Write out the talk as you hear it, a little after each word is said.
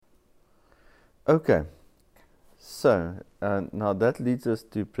Okay, so now that leads us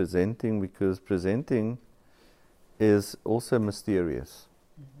to presenting, because presenting is also mysterious.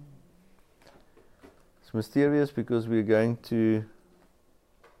 It's mysterious because we're going to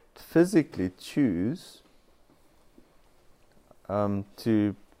physically choose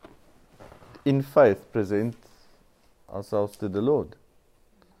to, in faith, present ourselves to the Lord.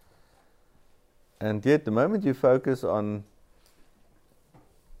 And yet, the moment you focus on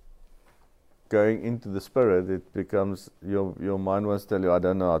going into the Spirit, it becomes, your mind wants to tell you, I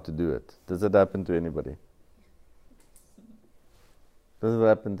don't know how to do it. Does that happen to anybody? Does it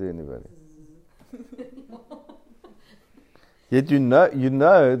happen to anybody? Yet you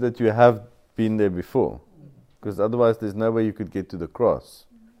know that you have been there before, because otherwise there's no way you could get to the cross.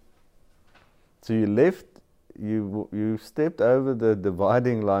 So you stepped over the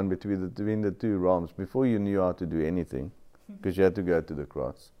dividing line between the two realms before you knew how to do anything, because you had to go to the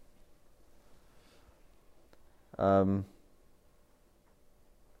cross. And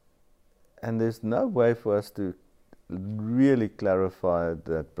there's no way for us to really clarify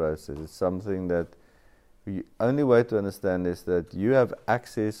that process. It's something that the only way to understand is that you have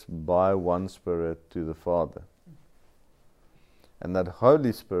access by one Spirit to the Father. And that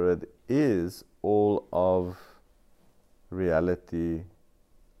Holy Spirit is all of reality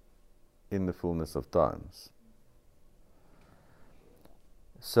in the fullness of times.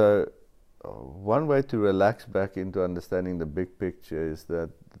 So, one way to relax back into understanding the big picture is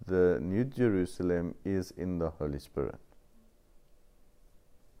that the New Jerusalem is in the Holy Spirit.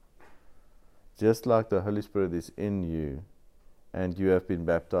 Just like the Holy Spirit is in you, and you have been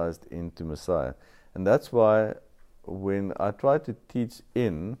baptized into Messiah. And that's why when I tried to teach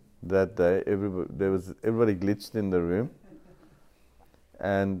in that day, everybody glitched in the room.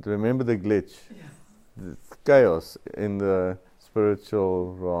 And remember the glitch? Yeah. The chaos in the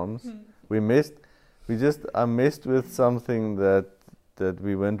spiritual realms. I messed with something that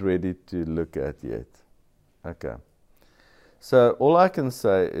we weren't ready to look at yet. Okay. So all I can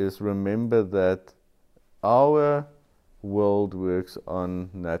say is remember that our world works on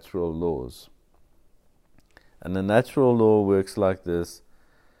natural laws. And the natural law works like this.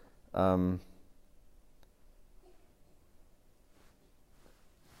 The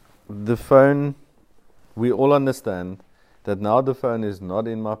phone, we all understand that now the phone is not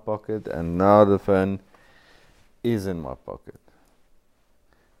in my pocket, and now the phone is in my pocket.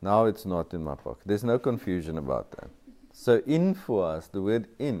 Now it's not in my pocket. There's no confusion about that. So in for us, the word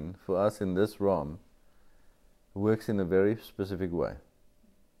in for us in this realm works in a very specific way.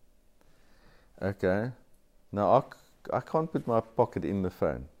 Okay? Now I can't put my pocket in the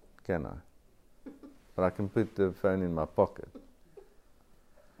phone, can I? But I can put the phone in my pocket.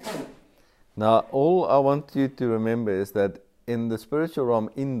 Now, all I want you to remember is that in the spiritual realm,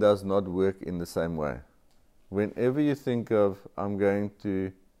 in does not work in the same way. Whenever you think of, I'm going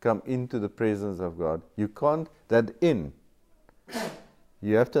to come into the presence of God, you can't, that in.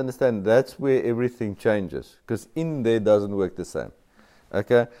 You have to understand that's where everything changes, because in there doesn't work the same.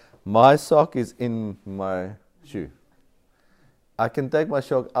 Okay? My sock is in my shoe. I can take my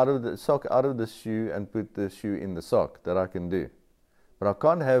sock out of the shoe and put the shoe in the sock. That I can do. But I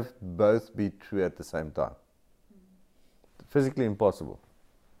can't have both be true at the same time. Physically impossible.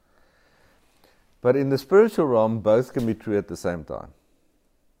 But in the spiritual realm, both can be true at the same time.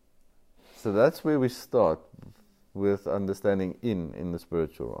 So that's where we start with understanding in the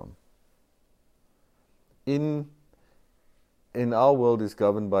spiritual realm. In our world is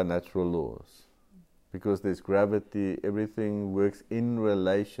governed by natural laws. Because there's gravity, everything works in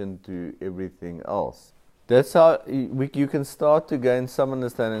relation to everything else. That's how you can start to gain some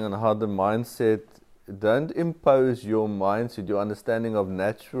understanding on how the mindset, don't impose your mindset, your understanding of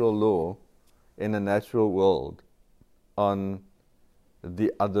natural law in a natural world on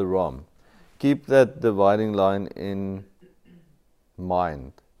the other realm. Keep that dividing line in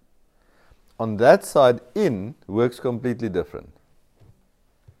mind. On that side, in works completely different.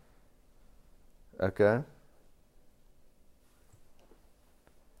 Okay?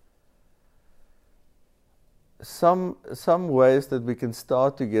 Some ways that we can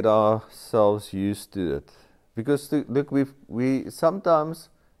start to get ourselves used to it. Because look, we sometimes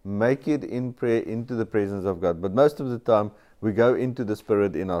make it in prayer into the presence of God, but most of the time we go into the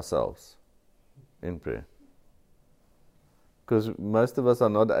Spirit in ourselves in prayer. Because most of us are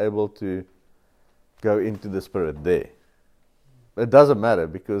not able to go into the Spirit there. It doesn't matter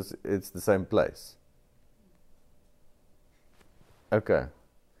because it's the same place. Okay.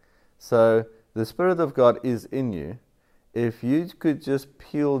 So the Spirit of God is in you. If you could just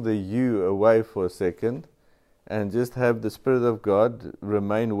peel the you away for a second and just have the Spirit of God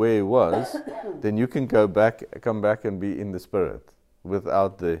remain where He was, then you can come back and be in the Spirit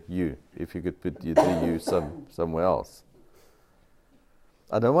without the you, if you could put the you somewhere else.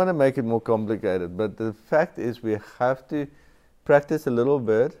 I don't want to make it more complicated, but the fact is we have to practice a little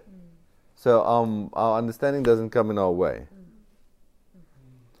bit so our understanding doesn't come in our way.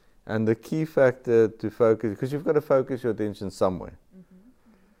 And the key factor to focus, because you've got to focus your attention somewhere.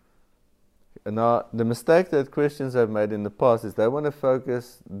 And now, the mistake that Christians have made in the past is they want to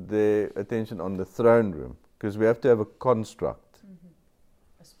focus their attention on the throne room, because we have to have a construct.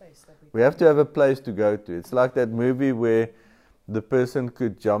 A space that we have to have a place to go to. It's like that movie where the person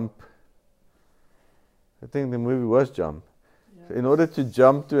could jump. I think the movie was Jump. Yeah. In order to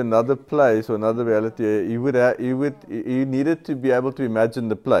jump to another place or another reality, you needed to be able to imagine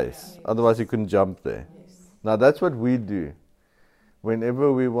the place. Yeah. Otherwise, you couldn't jump there. Yes. Now, that's what we do.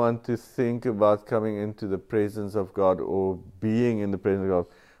 Whenever we want to think about coming into the presence of God or being in the presence of God,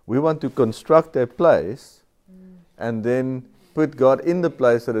 we want to construct a place and then put God in the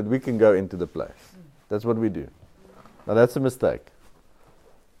place so that we can go into the place. That's what we do. Now that's a mistake.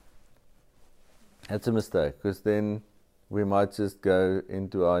 That's a mistake, because then we might just go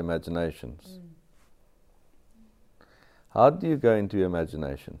into our imaginations. How do you go into your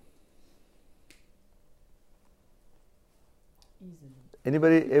imagination? Easily.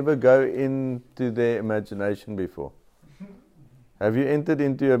 Anybody ever go into their imagination before? Have you entered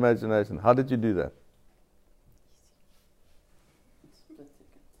into your imagination? How did you do that?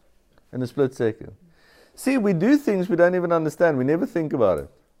 In a split second. See, we do things we don't even understand. We never think about it.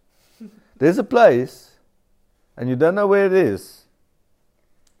 There's a place, and you don't know where it is.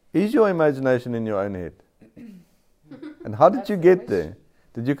 Is your imagination in your own head? And how did you get there?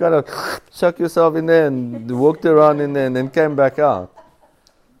 Did you kind of chuck yourself in there and walked around in there and then came back out?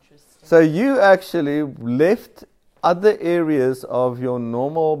 So you actually left other areas of your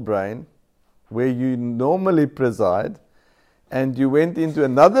normal brain where you normally preside, and you went into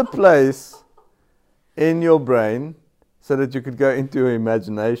another place in your brain so that you could go into your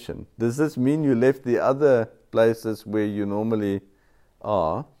imagination. Does this mean you left the other places where you normally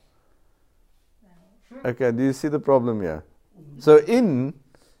are? Okay, do you see the problem here? So in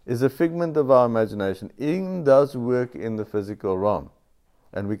is a figment of our imagination. In does work in the physical realm,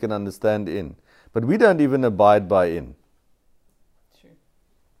 and we can understand in. But we don't even abide by in. Sure.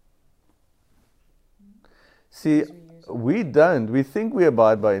 See, we don't. We think we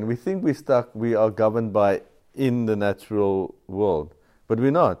abide by in. We think we are governed by in the natural world. But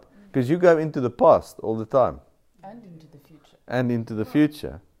we're not. Because you go into the past all the time. And into the future. And into the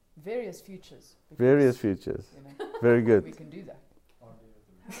future. Various futures. Various futures. Very good. We can do that.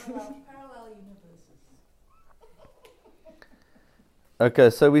 Parallel universes. Okay,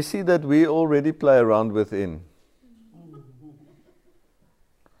 so we see that we already play around within.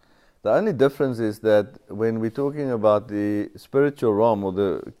 The only difference is that when we're talking about the spiritual realm or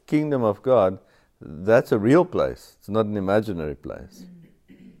the kingdom of God, that's a real place. It's not an imaginary place.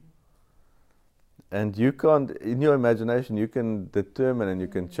 And you can't, in your imagination, you can determine and you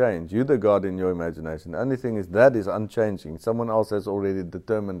can change. You're the God in your imagination. The only thing is that is unchanging. Someone else has already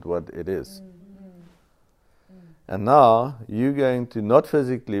determined what it is. And now, you're going to, not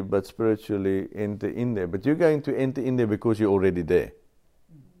physically, but spiritually, enter in there. But you're going to enter in there because you're already there.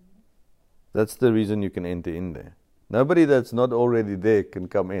 That's the reason you can enter in there. Nobody that's not already there can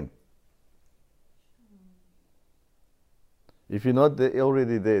come in. If you're not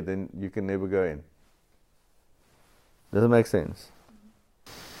already there, then you can never go in. Does it make sense?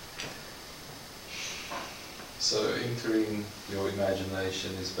 So entering your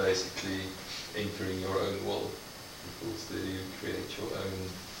imagination is basically entering your own world, because there you create your own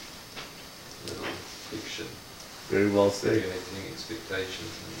little fiction. Very well said. Creating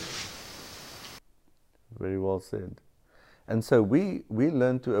expectations. Very well said. And so we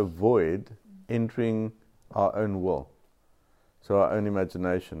learn to avoid entering our own will, so our own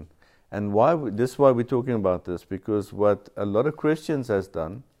imagination. And this is why we're talking about this, because what a lot of Christians has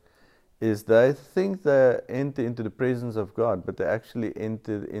done is they think they enter into the presence of God, but they actually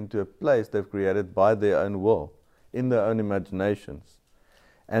enter into a place they've created by their own will, in their own imaginations.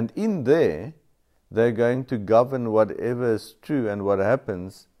 And in there, they're going to govern whatever is true and what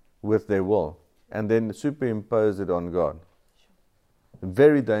happens with their will, and then superimpose it on God. A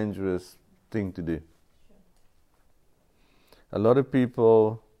very dangerous thing to do. A lot of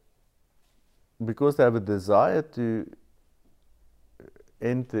people, because they have a desire to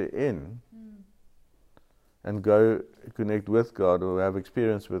enter in and go connect with God or have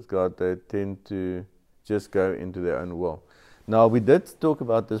experience with God, they tend to just go into their own will. Now, we did talk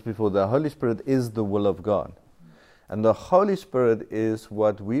about this before. The Holy Spirit is the will of God. And the Holy Spirit is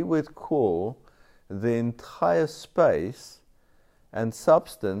what we would call the entire space and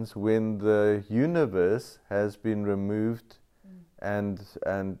substance when the universe has been removed and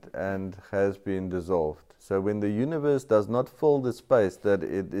has been dissolved. So when the universe does not fill the space that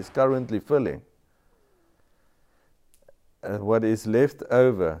it is currently filling, what is left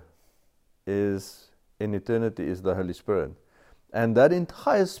over is in eternity is the Holy Spirit. And that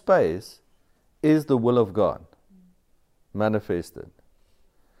entire space is the will of God manifested.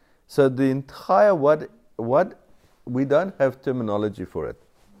 So the entire what we don't have terminology for it.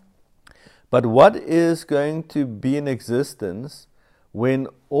 But what is going to be in existence when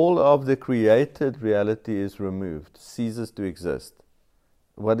all of the created reality is removed, ceases to exist?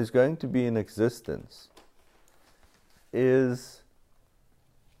 What is going to be in existence is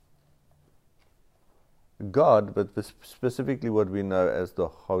God, but specifically what we know as the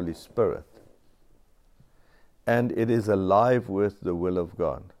Holy Spirit. And it is alive with the will of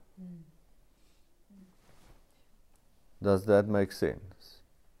God. Does that make sense?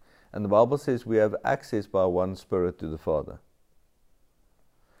 And the Bible says we have access by one Spirit to the Father.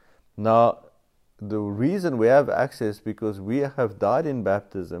 Now, the reason we have access because we have died in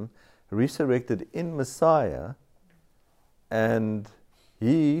baptism, resurrected in Messiah, and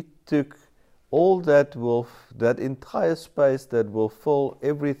He took all that entire space that will fill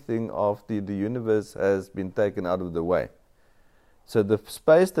everything of the universe has been taken out of the way. So the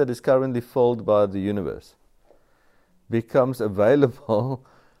space that is currently filled by the universe becomes available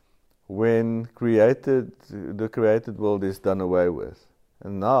when the created world is done away with.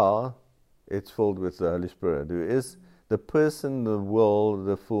 And now it's filled with the Holy Spirit, who is the person, the will,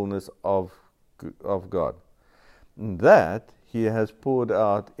 the fullness of God. And that He has poured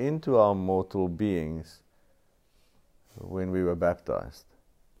out into our mortal beings when we were baptized.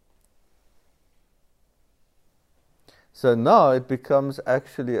 So now it becomes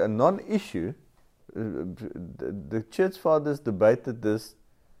actually a non-issue. The church fathers debated this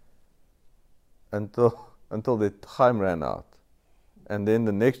until the time ran out. And then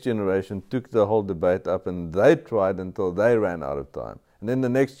the next generation took the whole debate up and they tried until they ran out of time. And then the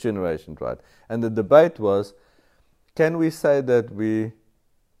next generation tried. And the debate was, can we say that we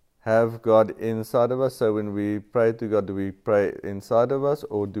have God inside of us? So when we pray to God, do we pray inside of us,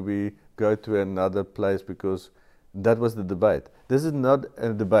 or do we go to another place? Because that was the debate. This is not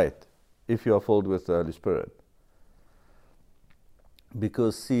a debate if you are filled with the Holy Spirit.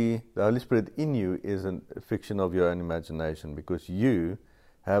 Because see, the Holy Spirit in you is a fiction of your own imagination, because you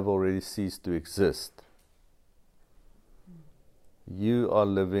have already ceased to exist. You are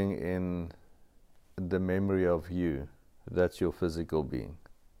living in the memory of you. That's your physical being.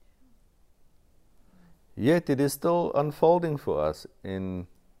 Yet it is still unfolding for us in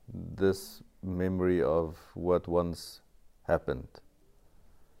this memory of what once happened.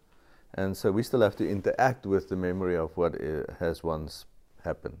 And so we still have to interact with the memory of what has once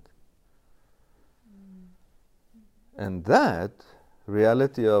happened. And that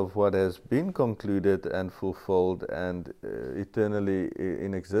reality of what has been concluded and fulfilled and eternally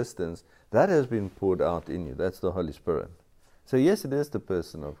in existence, that has been poured out in you. That's the Holy Spirit. So yes, it is the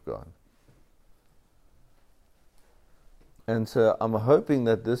person of God. And so I'm hoping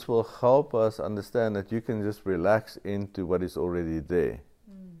that this will help us understand that you can just relax into what is already there.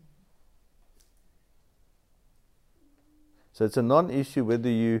 So it's a non-issue whether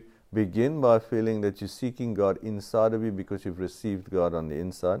you begin by feeling that you're seeking God inside of you because you've received God on the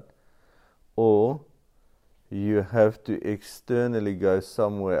inside, or you have to externally go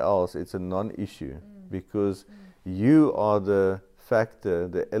somewhere else. It's a non-issue because you are the factor,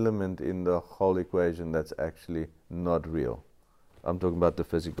 the element in the whole equation that's actually not real. I'm talking about the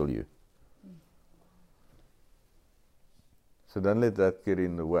physical you. So don't let that get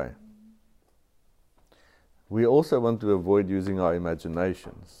in the way. We also want to avoid using our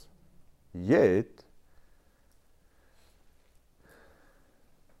imaginations. Yet,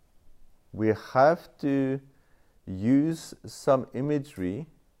 we have to use some imagery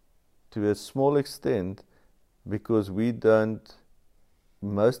to a small extent because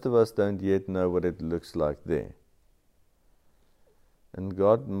most of us don't yet know what it looks like there. And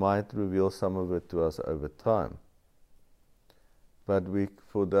God might reveal some of it to us over time. But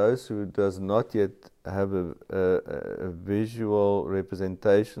for those who does not yet have a visual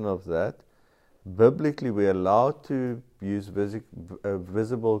representation of that, biblically we are allowed to use a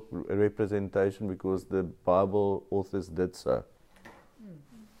visible representation because the Bible authors did so.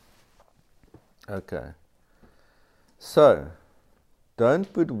 Okay. So,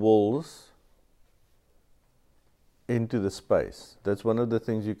 don't put walls into the space. That's one of the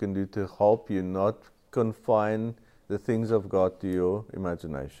things you can do to help you not confine the things of God to your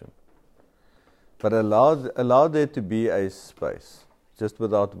imagination. But allow there to be a space, just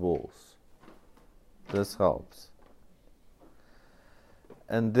without walls. This helps.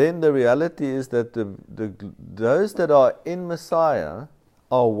 And then the reality is that those that are in Messiah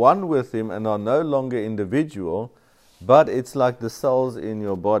are one with Him and are no longer individual, but it's like the cells in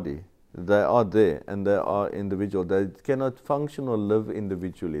your body. They are there and they are individual. They cannot function or live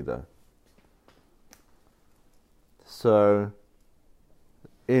individually though. So,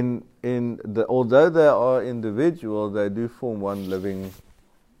 although they are individual, they do form one living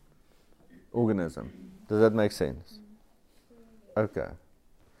organism. Does that make sense? Okay.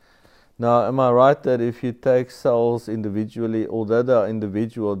 Now, am I right that if you take cells individually, although they are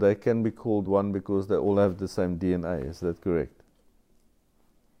individual, they can be called one because they all have the same DNA? Is that correct?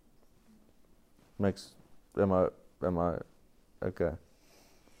 Am I okay?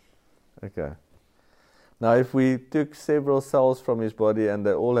 Okay. Now, if we took several cells from his body and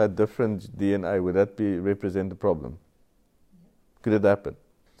they all had different DNA, would that represent a problem? Could it happen?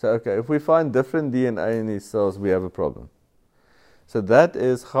 So, okay, if we find different DNA in his cells, we have a problem. So that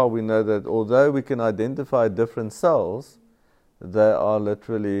is how we know that although we can identify different cells, they are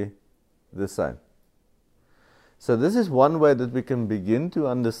literally the same. So this is one way that we can begin to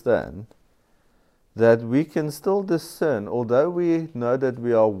understand that we can still discern, although we know that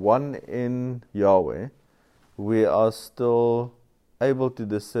we are one in Yahweh, we are still able to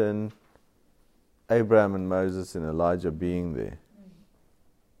discern Abraham and Moses and Elijah being there.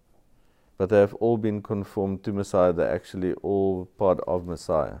 But they have all been conformed to Messiah. They're actually all part of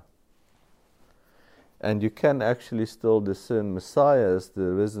Messiah. And you can actually still discern Messiah as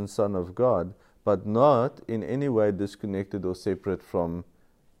the risen Son of God, but not in any way disconnected or separate from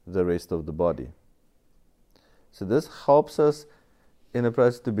the rest of the body. So this helps us in a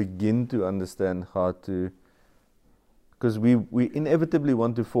process to begin to understand how to, because we inevitably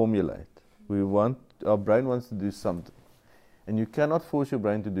want to formulate. Our brain wants to do something. And you cannot force your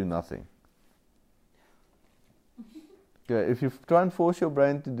brain to do nothing. Okay, if you try and force your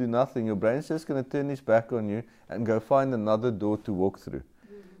brain to do nothing, your brain's just going to turn its back on you and go find another door to walk through.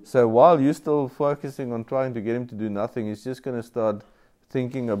 So while you're still focusing on trying to get him to do nothing, he's just going to start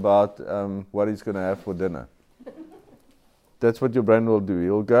thinking about what he's going to have for dinner. That's what your brain will do.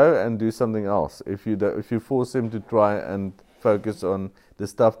 He'll go and do something else if you force him to try and focus on the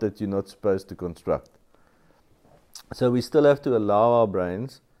stuff that you're not supposed to construct. So we still have to allow our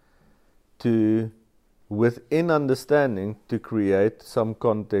brains to, within understanding, to create some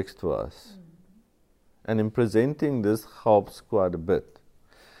context for us. And in presenting this helps quite a bit.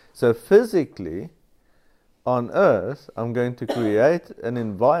 So physically, on earth, I'm going to create an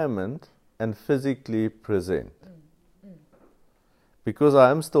environment and physically present. Because I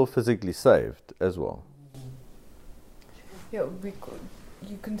am still physically saved as well. Yeah,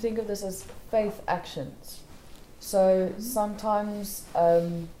 you can think of this as faith actions. So sometimes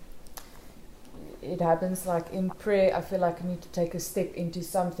it happens like in prayer, I feel like I need to take a step into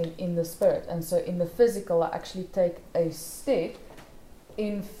something in the spirit. And so in the physical, I actually take a step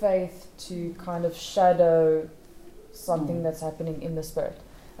in faith to kind of shadow something that's happening in the spirit.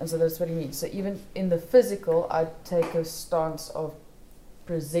 And so that's what he means. So even in the physical, I take a stance of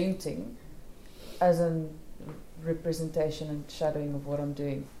presenting as a representation and shadowing of what I'm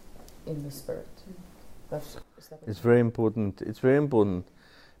doing in the spirit. It's very important. It's very important.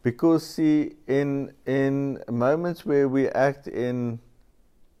 Because see, in moments where we act in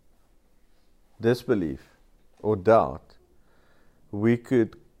disbelief or doubt, we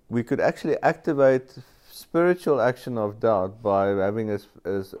could actually activate spiritual action of doubt by having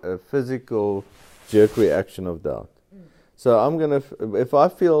a physical jerk reaction of doubt. So I'm gonna, if I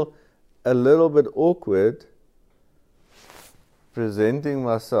feel a little bit awkward presenting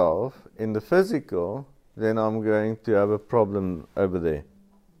myself in the physical, then I'm going to have a problem over there.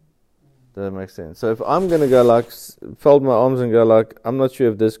 Does that make sense? So if I'm going to go like, fold my arms and go like, I'm not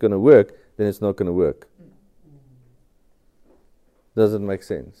sure if this is going to work, then it's not going to work. Does it make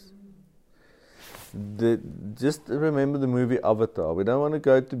sense? Just remember the movie Avatar. We don't want to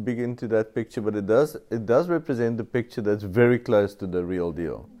go too big into that picture, but it does represent a picture that's very close to the real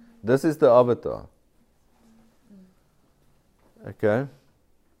deal. This is the Avatar. Okay?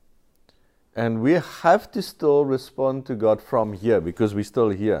 And we have to still respond to God from here because we're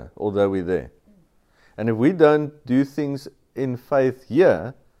still here, although we're there. And if we don't do things in faith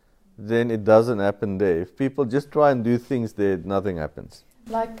here, then it doesn't happen there. If people just try and do things there, nothing happens.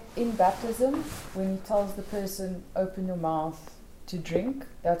 Like in baptism, when he tells the person, open your mouth to drink,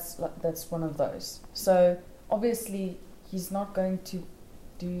 that's one of those. So obviously he's not going to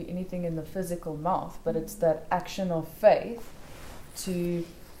do anything in the physical mouth, but it's that action of faith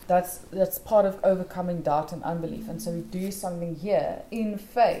that's part of overcoming doubt and unbelief. And so we do something here in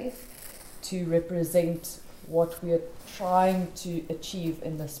faith to represent what we are trying to achieve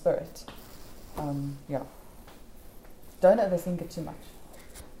in the spirit. Yeah. Don't overthink it too much.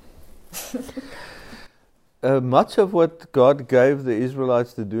 Much of what God gave the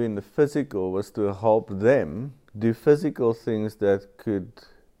Israelites to do in the physical was to help them do physical things that could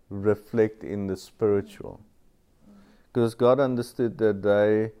reflect in the spiritual. Because God understood that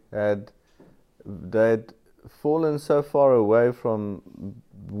they had fallen so far away from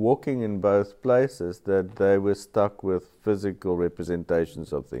walking in both places that they were stuck with physical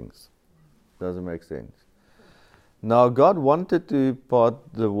representations of things. Doesn't make sense. Now God wanted to part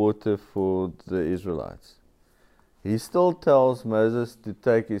the water for the Israelites. He still tells Moses to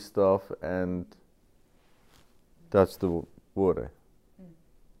take his staff and touch the water.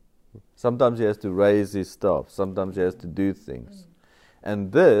 Sometimes he has to raise his staff. Sometimes he has to do things.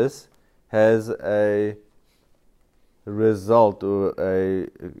 And this has a result or a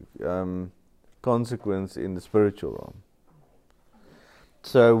consequence in the spiritual realm.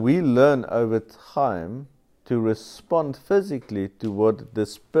 So we learn over time to respond physically to what the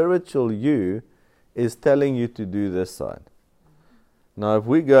spiritual you is telling you to do this side. Now if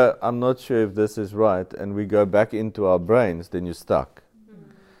we go, I'm not sure if this is right, and we go back into our brains, then you're stuck.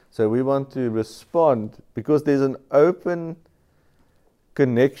 So we want to respond because there's an open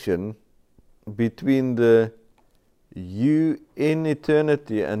connection between the you in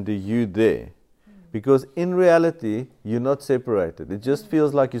eternity and the you there. Because in reality, you're not separated. It just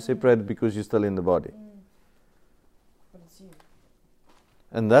feels like you're separated because you're still in the body. But it's you.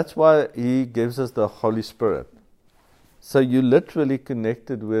 And that's why He gives us the Holy Spirit. So you're literally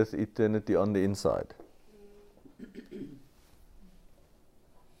connected with eternity on the inside.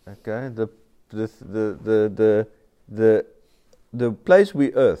 Okay, the place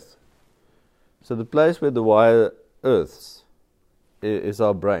we earth. So the place where the wire earths is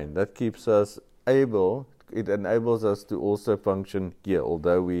our brain. That keeps us able. It enables us to also function here,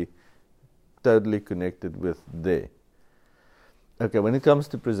 although we totally connected with there. Okay, when it comes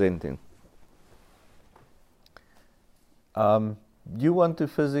to presenting, you want to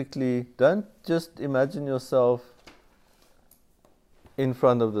physically, don't just imagine yourself in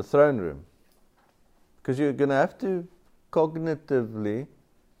front of the throne room, because you're going to have to cognitively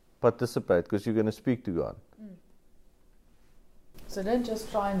participate, because you're going to speak to God. So don't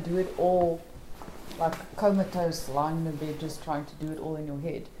just try and do it all like comatose, lying in the bed, just trying to do it all in your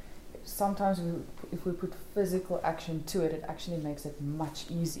head. Sometimes if we put physical action to it, it actually makes it much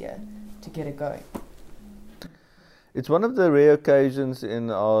easier to get it going. It's one of the rare occasions in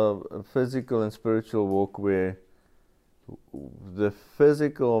our physical and spiritual walk where the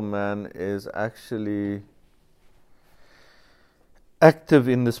physical man is actually active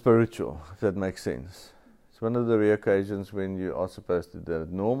in the spiritual, if that makes sense. It's one of the rare occasions when you are supposed to do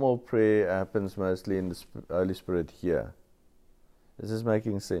it. Normal prayer happens mostly in the Holy Spirit here. Is this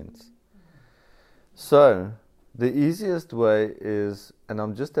making sense? So, the easiest way is, and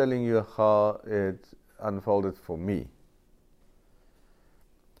I'm just telling you how it unfolded for me.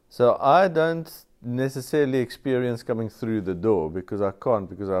 So I don't necessarily experience coming through the door, because I can't,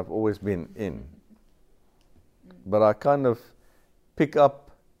 because I've always been in. But I kind of pick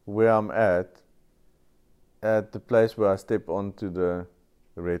up where I'm at the place where I step onto the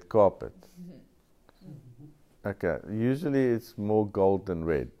red carpet. Okay, usually it's more gold than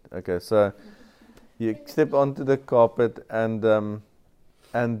red. Okay, so you step onto the carpet, and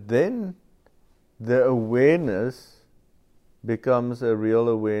then the awareness becomes a real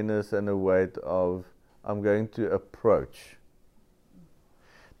awareness and a weight of, I'm going to approach.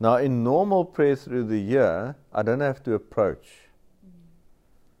 Now in normal prayer through the year, I don't have to approach.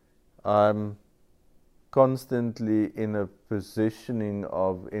 I'm constantly in a positioning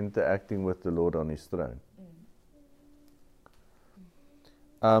of interacting with the Lord on His throne.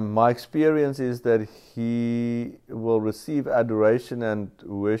 My experience is that He will receive adoration and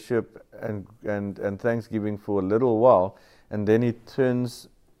worship and thanksgiving for a little while, and then He turns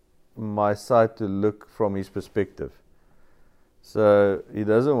my sight to look from His perspective. So He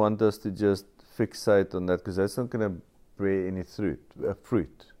doesn't want us to just fixate on that, because that's not going to bear any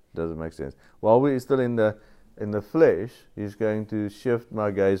fruit. Doesn't make sense. While we're still in the flesh, He's going to shift my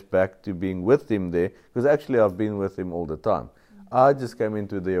gaze back to being with Him there, because actually I've been with Him all the time. I just came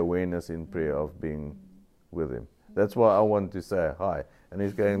into the awareness in prayer of being with Him. That's why I want to say hi. And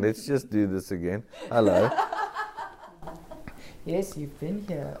He's going, let's just do this again. Hello. Yes, you've been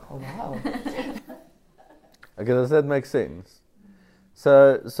here a while. Okay, does that make sense?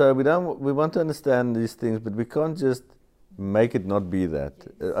 So we want to understand these things, but we can't just make it not be that.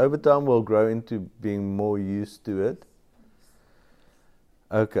 Over time we'll grow into being more used to it.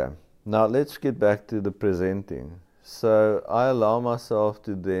 Okay, now let's get back to the presenting. So I allow myself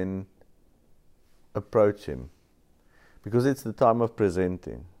to then approach him, because it's the time of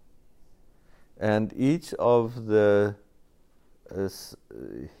presenting. And each of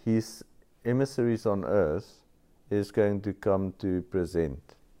his emissaries on earth is going to come to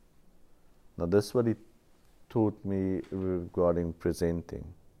present. Now this is what he taught me regarding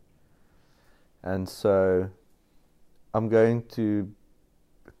presenting. And so I'm going to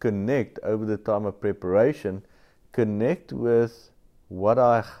connect over the time of preparation, connect with what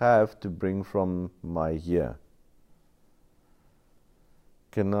I have to bring from my year.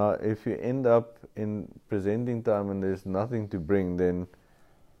 If you end up in presenting time and there's nothing to bring, then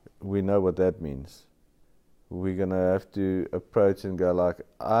we know what that means. We're going to have to approach and go like,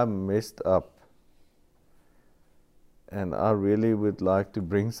 I'm messed up and I really would like to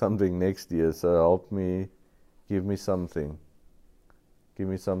bring something next year, so help me, give me something. Give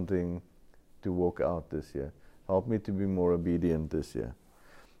me something to walk out this year. Help me to be more obedient this year.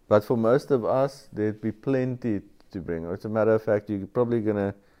 But for most of us, there'd be plenty to bring. As a matter of fact, you're probably going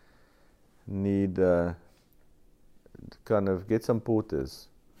to need kind of get some porters,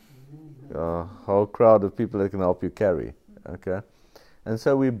 a whole crowd of people that can help you carry. Okay, and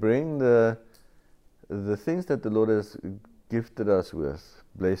so we bring the things that the Lord has gifted us with,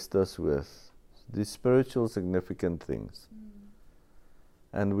 blessed us with, these spiritual significant things,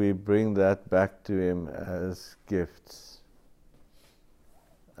 and we bring that back to Him as gifts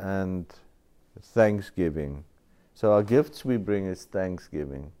and thanksgiving. So our gifts we bring is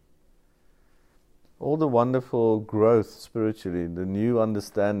thanksgiving. All the wonderful growth spiritually, the new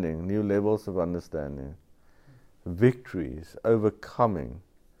understanding, new levels of understanding, victories, overcoming.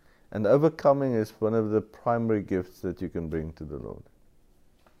 And overcoming is one of the primary gifts that you can bring to the Lord.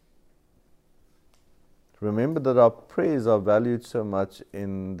 Remember that our prayers are valued so much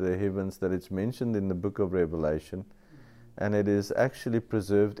in the heavens that it's mentioned in the book of Revelation, and it is actually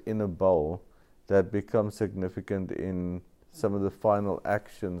preserved in a bowl that becomes significant in some of the final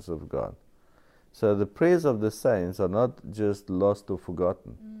actions of God. So the prayers of the saints are not just lost or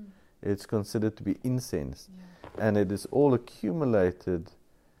forgotten. It's considered to be incense. And it is all accumulated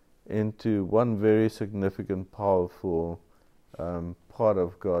into one very significant, powerful part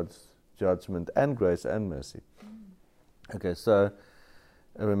of God's judgment and grace and mercy. Okay, so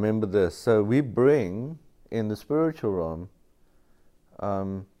remember this. So we bring in the spiritual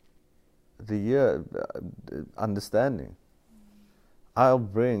realm the year understanding. I'll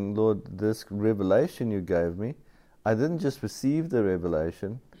bring, Lord, this revelation you gave me. I didn't just receive the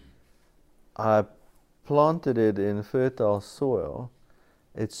revelation. I planted it in fertile soil.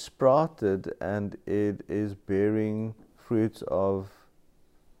 It sprouted and it is bearing fruits of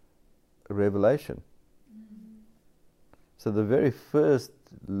revelation. So the very first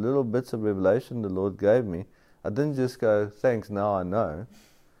little bits of revelation the Lord gave me, I didn't just go, thanks, now I know.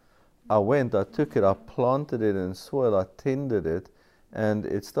 I went, I took it, I planted it in soil, I tended it, and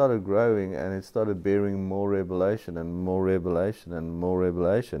it started growing and it started bearing more revelation and more revelation and more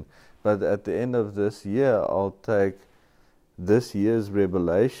revelation. But at the end of this year, I'll take this year's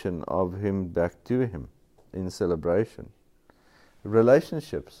revelation of Him back to Him in celebration.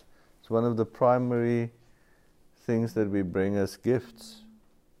 Relationships. It's one of the primary things that we bring as gifts.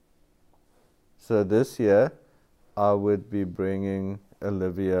 So this year, I would be bringing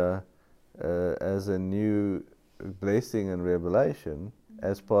Olivia as a new blessing and revelation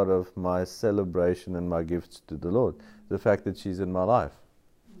as part of my celebration and my gifts to the Lord. The fact that she's in my life.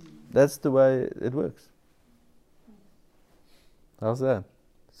 That's the way it works. How's that?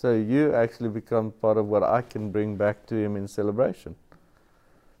 So you actually become part of what I can bring back to Him in celebration.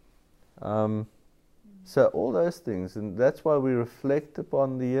 So all those things, and that's why we reflect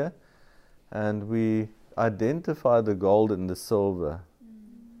upon the year and we identify the gold and the silver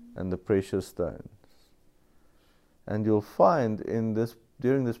and the precious stones. And you'll find in this,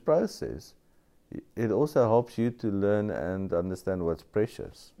 during this process, it also helps you to learn and understand what's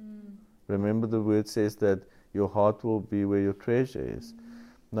precious. Remember, the word says that your heart will be where your treasure is.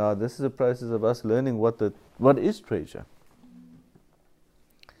 Now, this is a process of us learning what is treasure.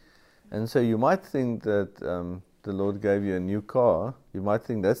 And so you might think that the Lord gave you a new car. You might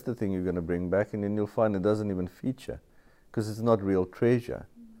think that's the thing you're going to bring back, and then you'll find it doesn't even feature because it's not real treasure.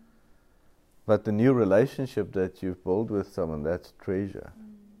 But the new relationship that you've built with someone, that's treasure.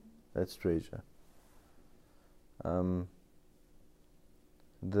 That's treasure.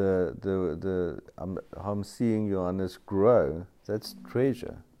 I'm seeing Johannes grow. That's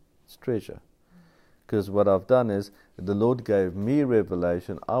treasure. It's treasure. Because what I've done is, the Lord gave me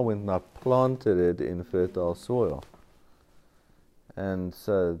revelation, I went and I planted it in fertile soil. And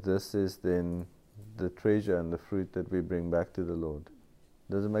so this is then the treasure and the fruit that we bring back to the Lord.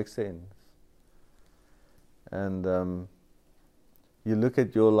 Does it make sense? And you look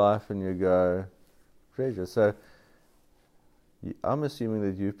at your life and you go, treasure. So I'm assuming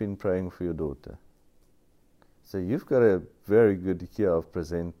that you've been praying for your daughter. So you've got a very good year of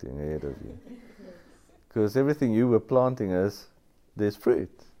presenting ahead of you. Because everything you were planting there's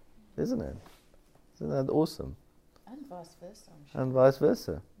fruit, isn't it? Isn't that awesome? And vice versa, I'm sure. And vice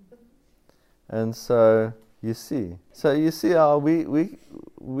versa. And so you see how we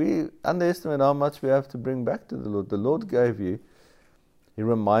underestimate how much we have to bring back to the Lord. The Lord gave you, He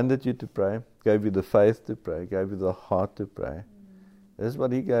reminded you to pray, gave you the faith to pray, gave you the heart to pray. This is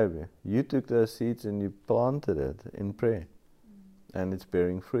what He gave you. You took those seeds and you planted it in prayer. And it's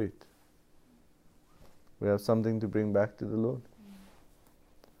bearing fruit. We have something to bring back to the Lord.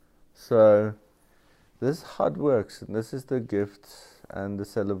 So, this is how it works. And this is the gifts and the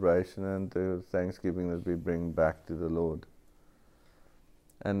celebration and the thanksgiving that we bring back to the Lord.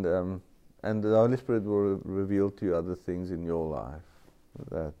 And the Holy Spirit will reveal to you other things in your life.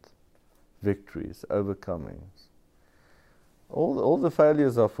 That victories, overcomings. All the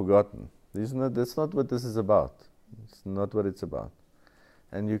failures are forgotten. That's not what this is about. It's not what it's about.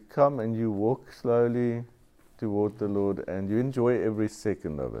 And you come and you walk slowly toward the Lord and you enjoy every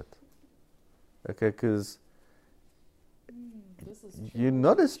second of it. Okay, because you're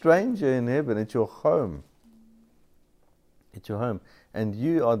not a stranger in heaven, it's your home. It's your home. And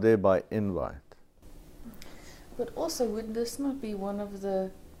you are there by invite. But also, would this not be one of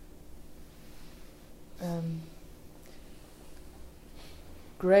the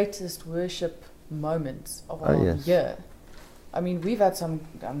greatest worship moments of our year? I mean, we've had some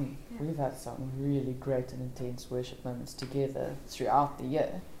really great and intense worship moments together throughout the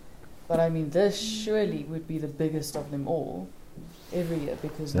year. But I mean, this surely would be the biggest of them all every year,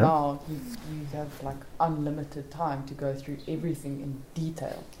 because now you have like unlimited time to go through everything in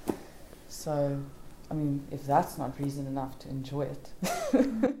detail. So, I mean, if that's not reason enough to enjoy it.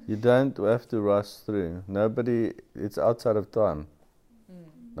 You don't have to rush through. It's outside of time.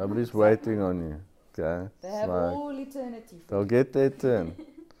 Nobody's waiting on you. Okay? They have all eternity. They'll get their turn.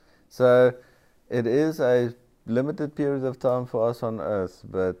 So, it is a limited period of time for us on earth,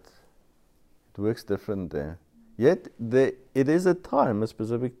 but it works different there. Yet, it is a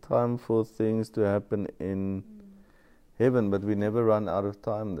specific time for things to happen in heaven, but we never run out of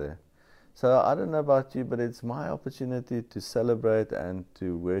time there. So, I don't know about you, but it's my opportunity to celebrate and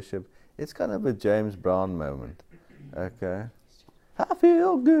to worship. It's kind of a James Brown moment. Okay? I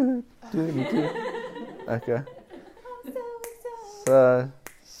feel good. Okay.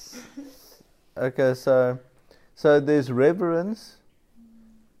 So there's reverence.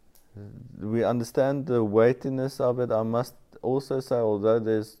 We understand the weightiness of it. I must also say, although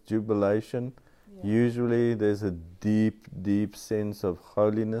there's jubilation, usually there's a deep, deep sense of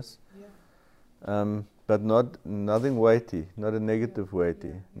holiness. But nothing weighty, not a negative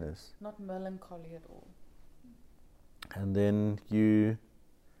weightiness. Not melancholy at all. And then you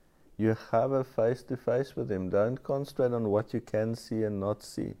have a face-to-face with Him. Don't concentrate on what you can see and not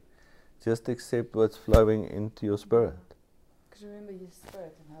see. Just accept what's flowing into your spirit. Because remember, your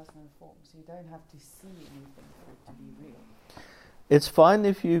spirit has no form, so you don't have to see anything for it to be real. It's fine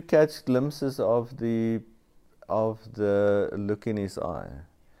if you catch glimpses of the look in His eye.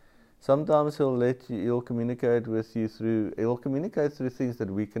 Sometimes He'll communicate with you He'll communicate through things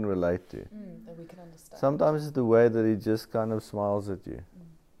that we can relate to. That we can understand. Sometimes it's the way that He just kind of smiles at you.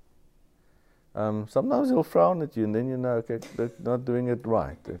 Sometimes He'll frown at you, and then you know, okay, they're not doing it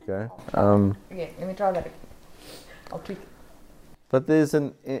right, okay? Okay, let me try that. I'll tweak it. But there's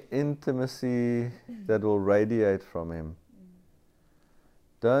an intimacy that will radiate from Him.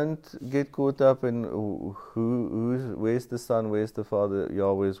 Don't get caught up in where's the Son, where's the Father.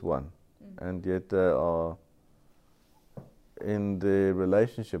 Yahweh's one. And yet they are, in the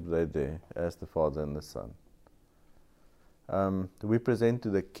relationship, they're there as the Father and the Son. We present to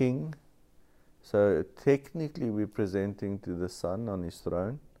the King. So technically we're presenting to the Son on His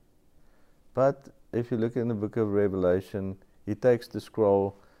throne. But if you look in the book of Revelation, He takes the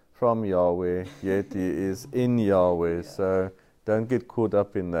scroll from Yahweh, yet He is in Yahweh. So don't get caught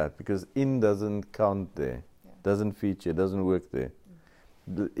up in that, because in doesn't count there, doesn't feature, doesn't work there.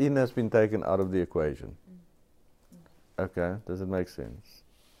 The in has been taken out of the equation. Okay, does it make sense?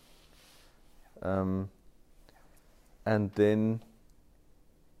 And then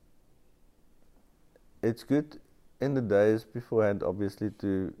it's good in the days beforehand, obviously,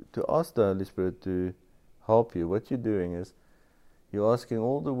 to ask the Holy Spirit to help you. What you're doing is you're asking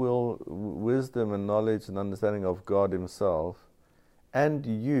all the wisdom and knowledge and understanding of God Himself and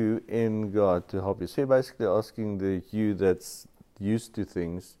you in God to help you. So you're basically asking the you that's used to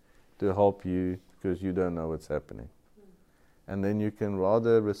things to help you because you don't know what's happening. And then you can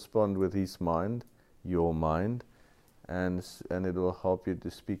rather respond with His mind, your mind, and it will help you to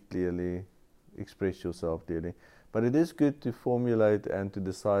speak clearly, express yourself clearly. But it is good to formulate and to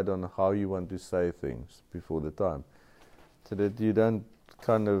decide on how you want to say things before the time, so that you don't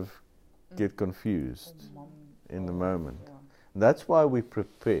kind of get confused in the moment. Yeah. That's why we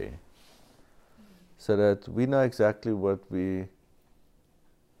prepare, so that we know exactly what we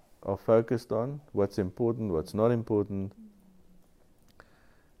are focused on, what's important, what's not important.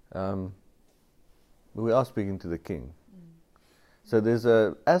 We are speaking to the King. So there's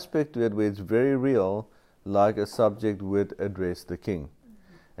an aspect to it where it's very real, like a subject would address the King.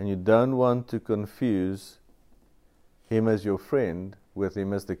 And you don't want to confuse Him as your friend with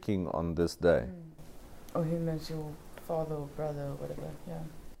Him as the King on this day. Or Him as your father or brother or whatever, yeah.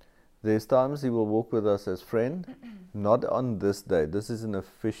 There's times He will walk with us as friend, not on this day. This is an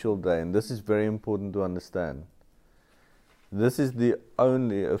official day, and this is very important to understand. This is the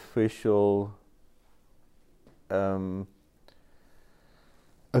only official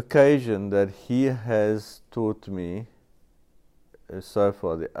occasion that He has taught me so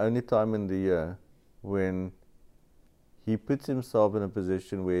far, the only time in the year when He puts Himself in a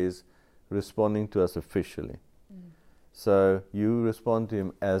position where He's responding to us officially. So you respond to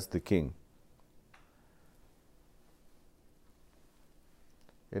Him as the King.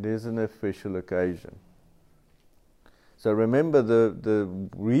 It is an official occasion. So remember, the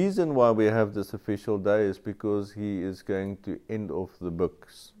reason why we have this official day is because He is going to end off the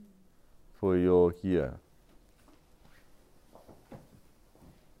books for your year.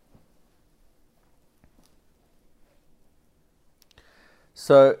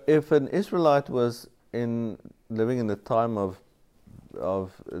 So if an Israelite was living in the time of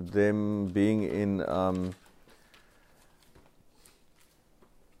them being in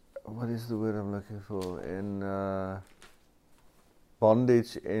what is the word I'm looking for? In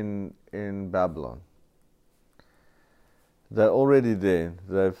bondage in Babylon. They're already there.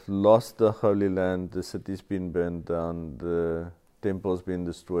 They've lost the Holy Land. The city's been burned down. The temple's been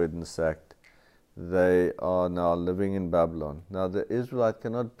destroyed and sacked. They are now living in Babylon. Now the Israelite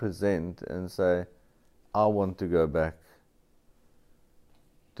cannot present and say, I want to go back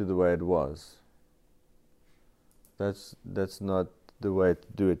to the way it was. That's not the way to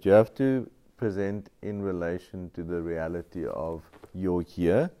do it. You have to present in relation to the reality of your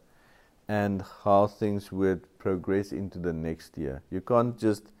year and how things would progress into the next year. You can't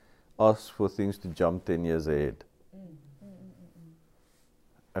just ask for things to jump 10 years ahead.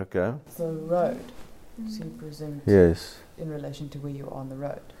 Okay? So road, so you present Yes. in relation to where you are on the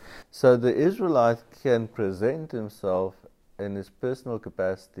road. So the Israelite can present himself in his personal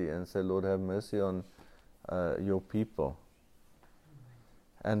capacity and say, Lord, have mercy on your people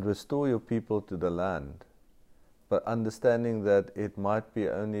and restore your people to the land, but understanding that it might be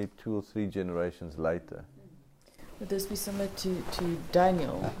only 2 or 3 generations later. Would this be similar to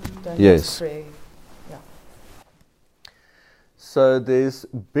Daniel? Daniel's Yes. prayer? Yeah. So there's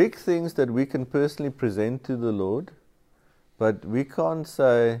big things that we can personally present to the Lord, but we can't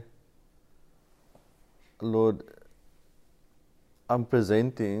say, Lord, I'm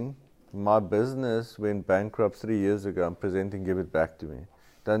presenting my business went bankrupt 3 years ago, I'm presenting, give it back to me.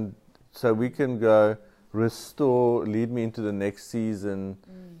 Then, so we can go, restore, lead me into the next season,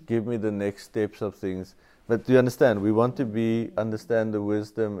 give me the next steps of things. But do you understand? We want to understand the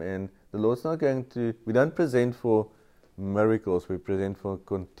wisdom, and the Lord's not going to, we don't present for miracles, we present for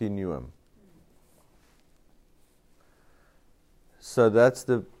continuum. So that's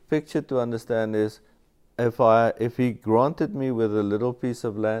the picture to understand is, if He granted me with a little piece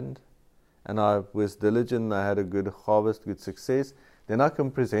of land, and I was diligent and I had a good harvest, good success, then I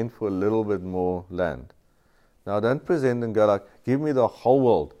can present for a little bit more land. Now don't present and go like, give me the whole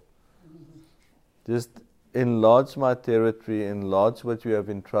world. Just enlarge my territory, enlarge what you have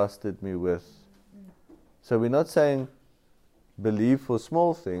entrusted me with. So we're not saying believe for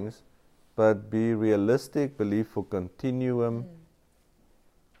small things, but be realistic, believe for continuum.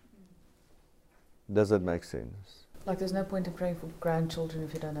 Does that make sense? Like there's no point in praying for grandchildren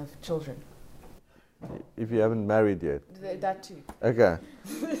if you don't have children. If you haven't married yet. That too. Okay.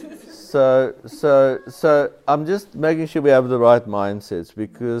 So I'm just making sure we have the right mindsets,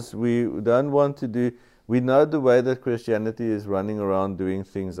 because we don't want to do, We know the way that Christianity is running around doing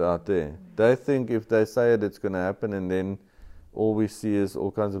things out there. They think if they say it, it's going to happen, and then all we see is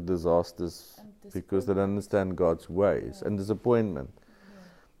all kinds of disasters because they don't understand God's ways, and disappointment.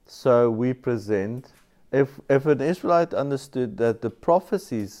 So we present, if an Israelite understood that the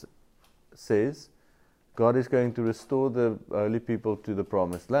prophecies says God is going to restore the holy people to the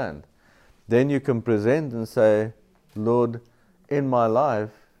promised land, then you can present and say, Lord, in my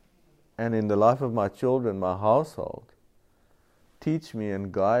life and in the life of my children, my household, teach me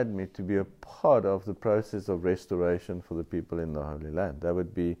and guide me to be a part of the process of restoration for the people in the Holy Land. That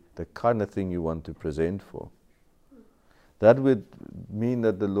would be the kind of thing you want to present for. That would mean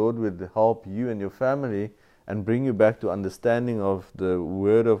that the Lord would help you and your family and bring you back to understanding of the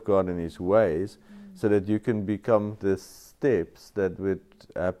Word of God and His ways, so that you can become the steps that would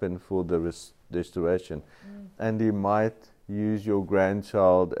happen for the restoration. And He might use your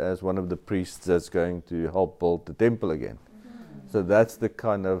grandchild as one of the priests that's going to help build the temple again. So that's the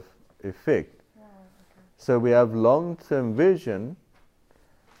kind of effect. So we have long-term vision.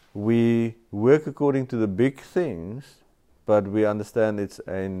 We work according to the big things, but we understand it's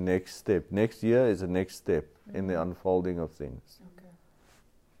a next step. Next year is a next step in the unfolding of things.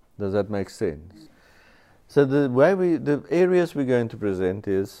 Does that make sense? So the areas we're going to present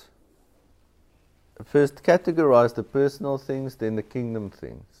is, first categorize the personal things, then the kingdom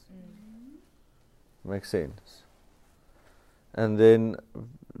things. Makes sense? And then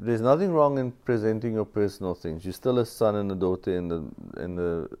there's nothing wrong in presenting your personal things. You're still a son and a daughter in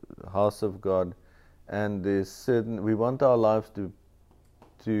the house of God, and there's certain, we want our lives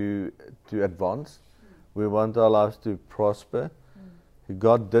to advance. We want our lives to prosper.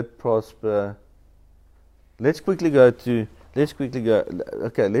 God did prosper. Let's quickly go.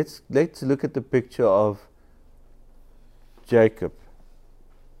 Okay, let's look at the picture of Jacob.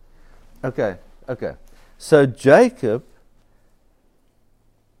 Okay. So Jacob,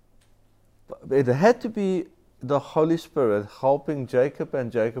 it had to be the Holy Spirit helping Jacob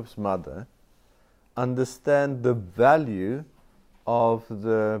and Jacob's mother understand the value of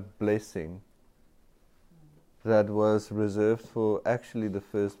the blessing that was reserved for actually the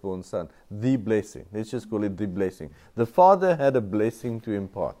firstborn son. The blessing. Let's just call it the blessing. The father had a blessing to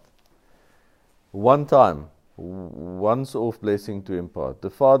impart. One time, once-off blessing to impart.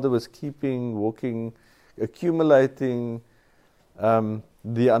 The father was walking, accumulating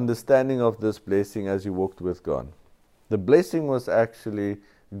the understanding of this blessing as he walked with God. The blessing was actually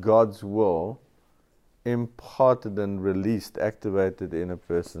God's will imparted and released, activated in a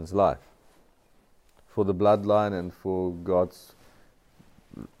person's life, for the bloodline and for God's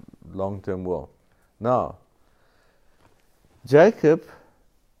long-term will. Now, Jacob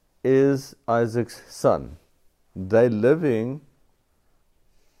is Isaac's son. They're living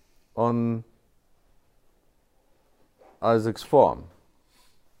on Isaac's farm.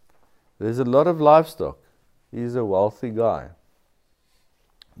 There's a lot of livestock. He's a wealthy guy.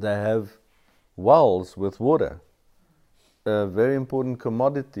 They have wells with water, a very important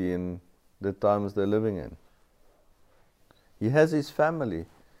commodity in the times they're living in. He has his family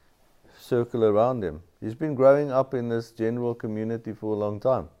circle around him. He's been growing up in this general community for a long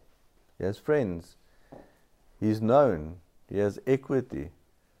time. He has friends. He's known. He has equity.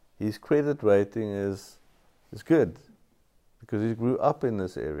 His credit rating is good because he grew up in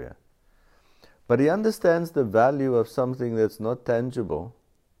this area. But he understands the value of something that's not tangible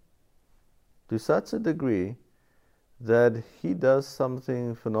to such a degree that he does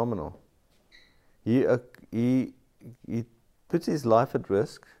something phenomenal. He puts his life at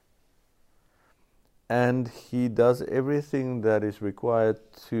risk, and he does everything that is required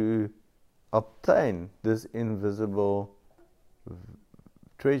to obtain this invisible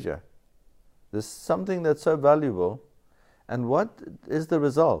treasure. There's something that's so valuable, and what is the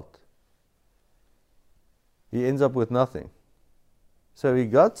result? He ends up with nothing. So he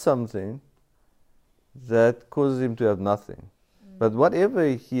got something that causes him to have nothing. But whatever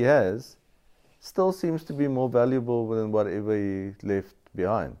he has still seems to be more valuable than whatever he left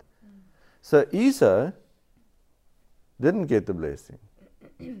behind. So Esau didn't get the blessing,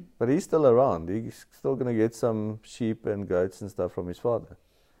 but he's still around. He's still going to get some sheep and goats and stuff from his father.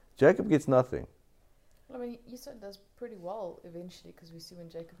 Jacob gets nothing. Well, I mean, Esau does pretty well eventually, because we see when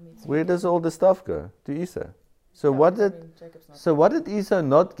Jacob meets. Where does all the stuff go? To Esau. So what did Esau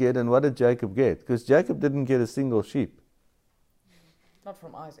not get, and what did Jacob get? Because Jacob didn't get a single sheep. Not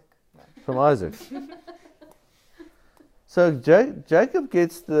from Isaac. No. From Isaac. So Jacob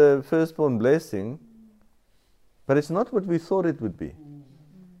gets the firstborn blessing, but it's not what we thought it would be.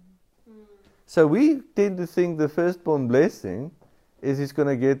 So we tend to think the firstborn blessing is he's going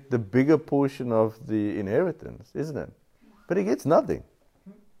to get the bigger portion of the inheritance, isn't it? But he gets nothing.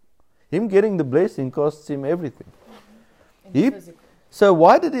 Him getting the blessing costs him everything. So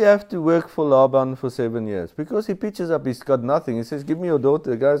why did he have to work for Laban for 7 years? Because he pitches up, he's got nothing. He says, give me your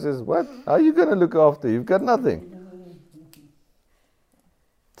daughter. The guy says, what? How are you going to look after her? You've got nothing.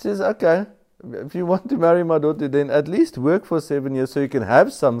 He says, okay, if you want to marry my daughter, then at least work for 7 years so you can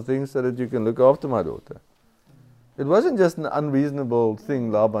have something so that you can look after my daughter. It wasn't just an unreasonable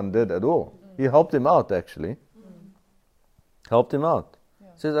thing Laban did at all. He helped him out, actually. Helped him out.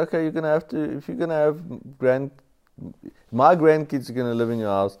 Says, okay, you're going to have to, if you're going to have my grandkids are going to live in your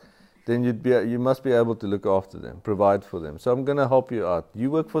house, then you must be able to look after them, provide for them. So I'm going to help you out. You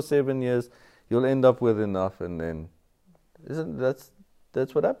work for 7 years, you'll end up with enough, and then, that's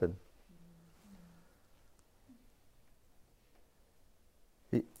what happened.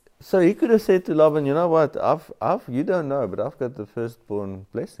 So he could have said to Laban, you know what, you don't know, but I've got the firstborn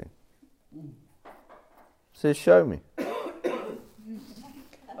blessing. Says, show me.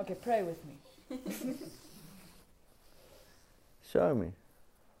 Okay, pray with me. Show me.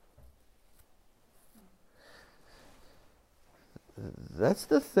 That's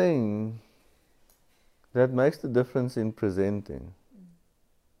the thing that makes the difference in presenting.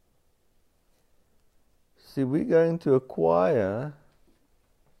 See, we're going to acquire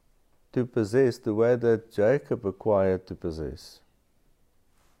to possess the way that Jacob acquired to possess.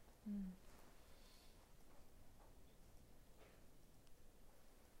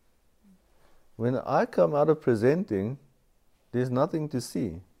 When I come out of presenting, there's nothing to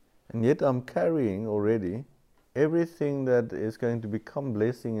see. And yet I'm carrying already everything that is going to become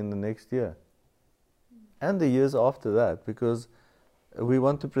blessing in the next year. And the years after that, because we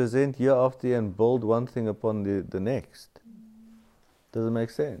want to present year after year and build one thing upon the next. Does it make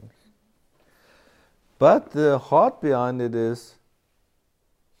sense? But the heart behind it is,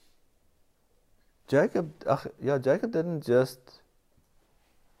 Jacob didn't just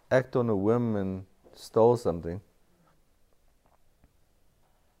act on a whim and stole something.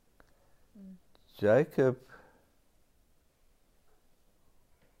 Jacob's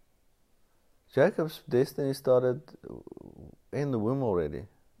destiny started in the womb already.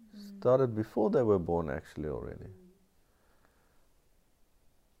 Started before they were born, actually, already.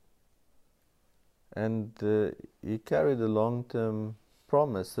 And he carried a long-term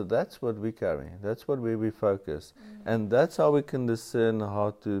promise. So that's what we carry. That's what we focus. And that's how we can discern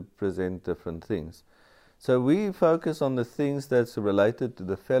how to present different things. So we focus on the things that's related to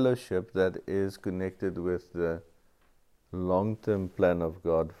the fellowship that is connected with the long-term plan of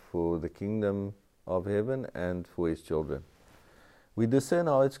God for the kingdom of heaven and for His children. We discern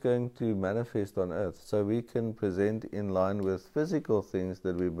how it's going to manifest on earth, so we can present in line with physical things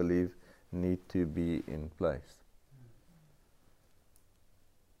that we believe need to be in place.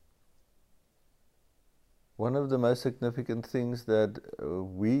 One of the most significant things that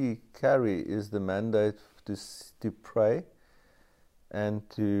we carry is the mandate to pray and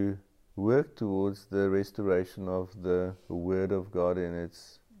to work towards the restoration of the Word of God in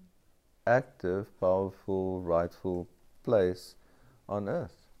its active, powerful, rightful place on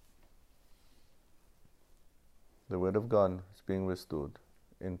earth. The Word of God is being restored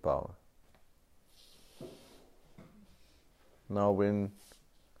in power. Now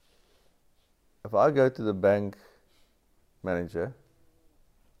if I go to the bank manager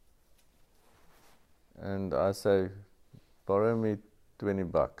and I say, borrow me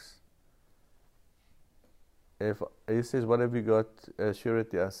 $20. If he says, what have you got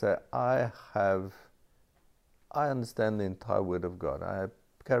surety? I say, I understand the entire Word of God. I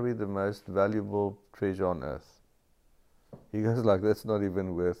carry the most valuable treasure on earth. He goes like, that's not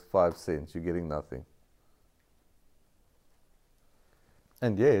even worth 5 cents. You're getting nothing.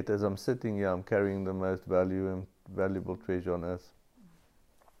 And yet, as I'm sitting here, I'm carrying the most valuable treasure on earth.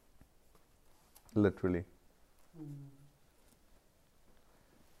 Literally.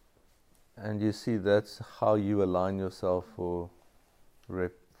 And you see, that's how you align yourself for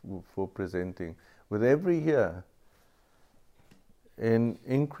presenting. With every year, in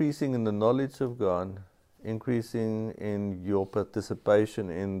increasing in the knowledge of God, increasing in your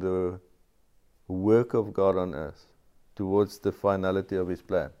participation in the work of God on earth, towards the finality of His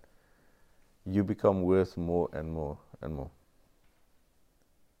plan, you become worth more and more and more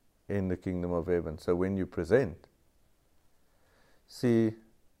in the kingdom of heaven. So when you present, see,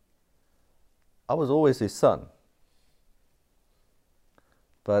 I was always His son,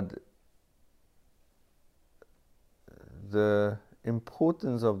 but the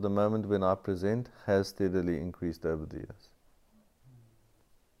importance of the moment when I present has steadily increased over the years.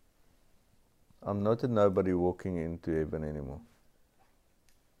 I'm not a nobody walking into heaven anymore.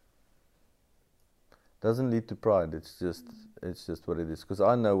 Doesn't lead to pride. It's just what it is. Because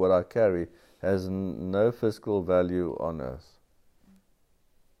I know what I carry has no physical value on earth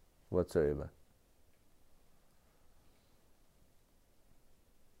whatsoever.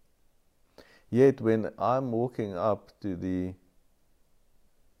 Yet when I'm walking up to the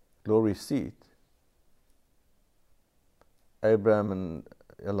glory seat, Abraham and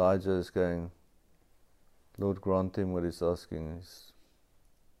Elijah is going, Lord, grant him what he's asking.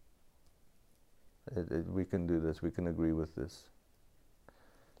 We can do this, we can agree with this.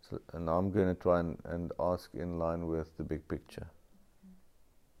 So, and I'm going to try and ask in line with the big picture.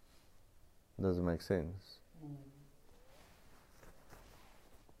 Does it make sense?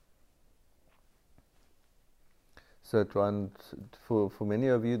 So try and, for many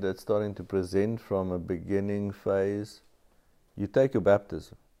of you that's starting to present from a beginning phase, you take your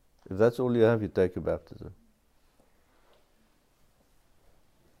baptism. If that's all you have, you take your baptism.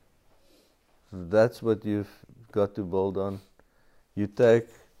 That's what you've got to build on. You take,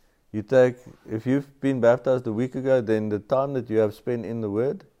 if you've been baptized a week ago, then the time that you have spent in the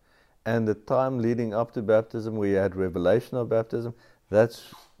Word, and the time leading up to baptism where you had revelation of baptism,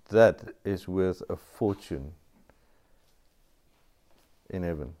 that is worth a fortune in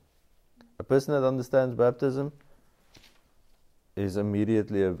heaven. A person that understands baptism is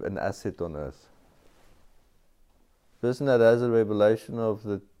immediately an asset on earth. A person that has a revelation of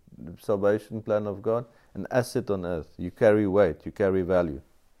the salvation plan of God, an asset on earth. You carry weight, you carry value.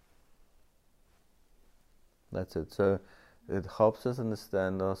 That's it. So it helps us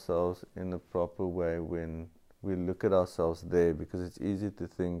understand ourselves in a proper way when we look at ourselves there, because it's easy to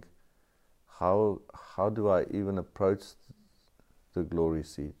think, how do I even approach the glory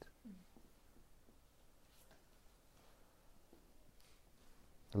seat?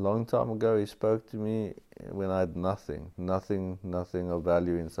 A long time ago he spoke to me when I had nothing of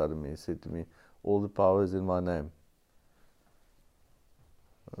value inside of me. He said to me, all the power is in my name.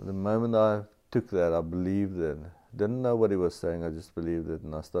 The moment I took that, I believed it. Didn't know what he was saying, I just believed it,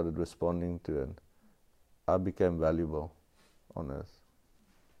 and I started responding to it. I became valuable on earth.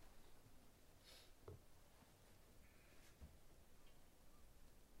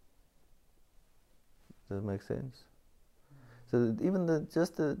 Does it make sense? So that even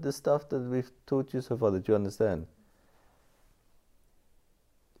the stuff that we've taught you so far, that you understand,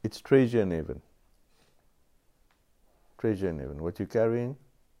 it's treasure in heaven. Treasure in heaven. What you're carrying,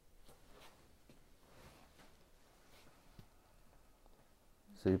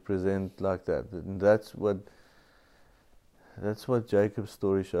 so you present like that. And that's what Jacob's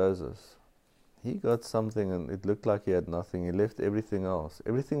story shows us. He got something and it looked like he had nothing. He left everything else.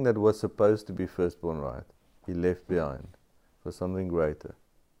 Everything that was supposed to be firstborn right, he left behind for something greater.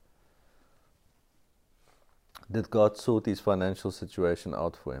 Did God sort his financial situation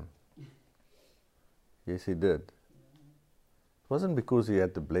out for him? Yes, he did. It wasn't because he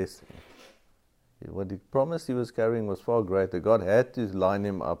had the blessing. What he promised he was carrying was far greater. God had to line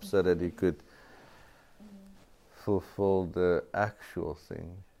him up so that he could fulfill the actual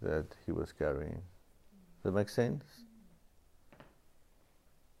thing that he was carrying. Does that make sense?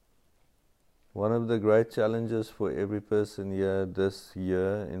 One of the great challenges for every person here this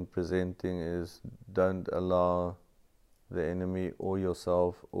year in presenting is, don't allow the enemy or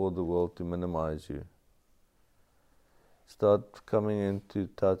yourself or the world to minimize you. Start coming into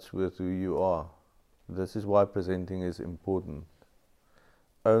touch with who you are. This is why presenting is important.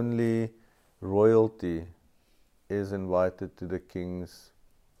 Only royalty is invited to the king's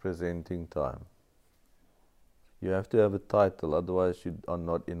presenting time. You have to have a title, otherwise you are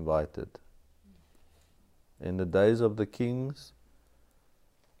not invited. In the days of the kings,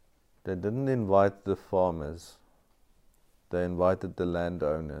 they didn't invite the farmers, they invited the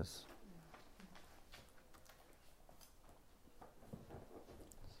landowners.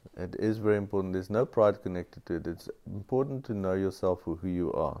 It is very important. There's no pride connected to it. It's important to know yourself for who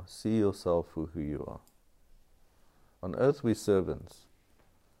you are. See yourself for who you are. On earth we're servants,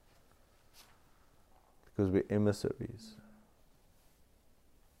 because we're emissaries.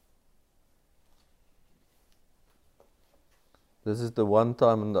 This is the one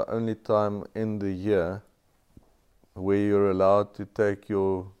time and the only time in the year where you're allowed to take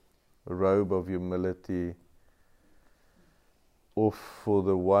your robe of humility off for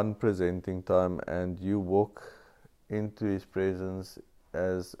the one presenting time, and you walk into his presence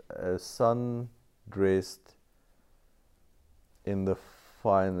as a son dressed in the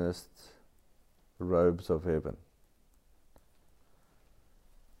finest robes of heaven.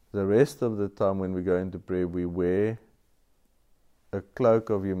 The rest of the time when we go into prayer, we wear a cloak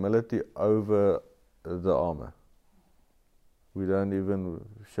of humility over the armor. We don't even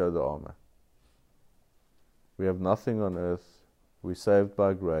show the armor. We have nothing on earth. We're saved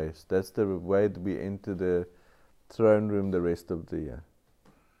by grace. That's the way that we enter the throne room the rest of the year.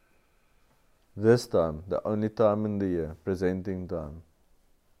 This time, the only time in the year, presenting time.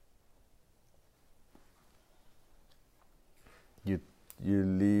 You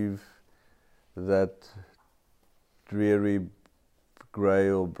leave that dreary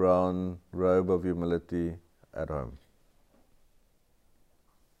grey or brown robe of humility at home.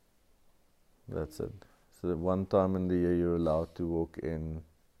 That's it. So that one time in the year you're allowed to walk in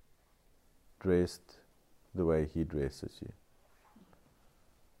dressed the way He dresses you.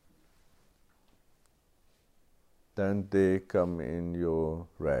 Don't dare come in your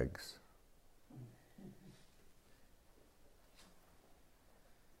rags.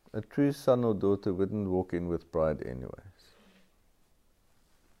 A true son or daughter wouldn't walk in with pride anyways.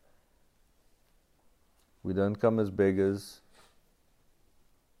 We don't come as beggars.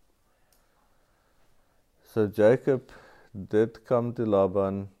 So Jacob did come to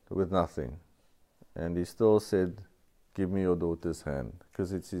Laban with nothing. And he still said, give me your daughter's hand.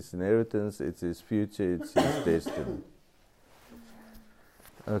 Because it's his inheritance, it's his future, it's his destiny.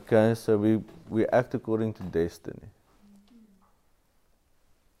 Okay, so we act according to destiny.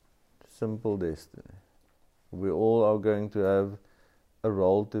 Simple destiny. We all are going to have a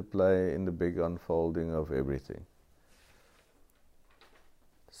role to play in the big unfolding of everything.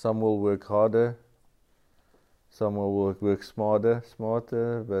 Some will work harder, some will work smarter,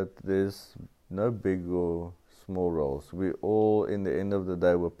 but there's no big or small roles. We all, in the end of the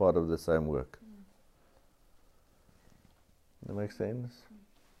day, were part of the same work. That makes sense?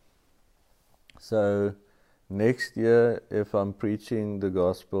 So, next year, if I'm preaching the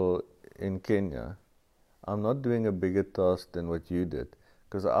gospel in Kenya, I'm not doing a bigger task than what you did,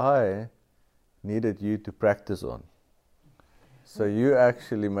 because I needed you to practice on. So you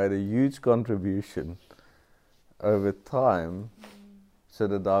actually made a huge contribution over time so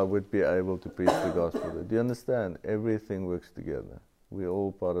that I would be able to preach the gospel. Do you understand? Everything works together. We're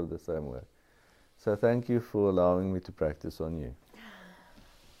all part of the same work. So thank you for allowing me to practice on you.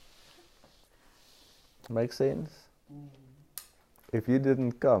 Make sense? If you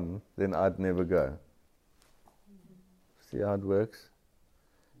didn't come, then I'd never go. See how it works?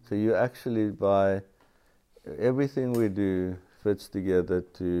 So you actually, by everything we do, fits together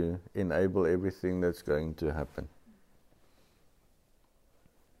to enable everything that's going to happen.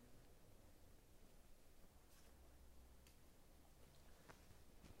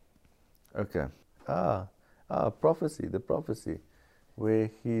 Okay. Prophecy, the prophecy,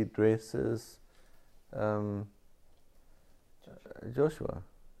 where he dresses Joshua.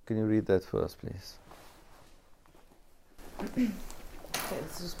 Can you read that for us, please? Okay,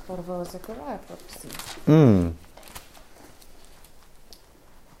 this is part of our Zechariah prophecy.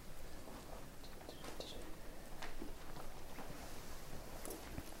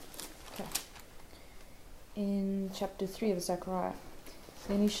 Okay. In chapter 3 of Zechariah.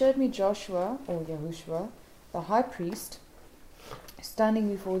 Then he showed me Joshua, or Yahushua, the high priest, standing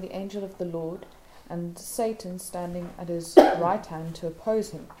before the angel of the Lord, and Satan standing at his right hand to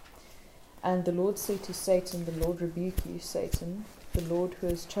oppose him. And the Lord said to Satan, the Lord rebuke you, Satan, the Lord who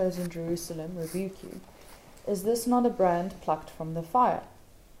has chosen Jerusalem rebuke you. Is this not a brand plucked from the fire?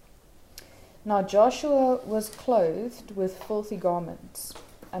 Now Joshua was clothed with filthy garments,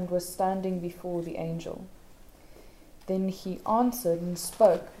 and was standing before the angel. Then he answered and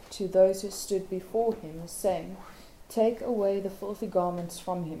spoke to those who stood before him, saying, Take away the filthy garments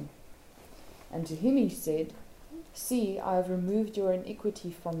from him. And to him he said, See, I have removed your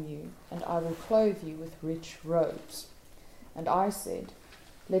iniquity from you, and I will clothe you with rich robes. And I said,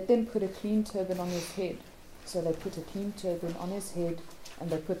 Let them put a clean turban on his head. So they put a clean turban on his head, and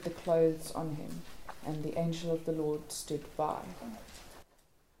they put the clothes on him. And the angel of the Lord stood by.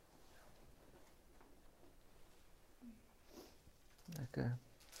 Okay.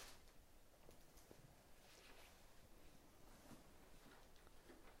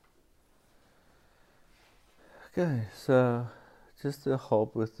 Okay, so just to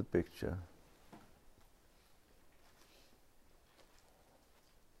help with the picture.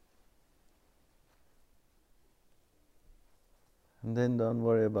 And then don't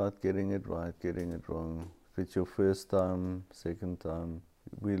worry about getting it right, getting it wrong. If it's your first time, second time,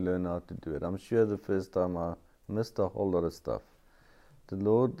 we learn how to do it. I'm sure the first time I missed a whole lot of stuff. The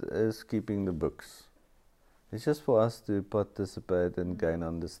Lord is keeping the books. It's just for us to participate and gain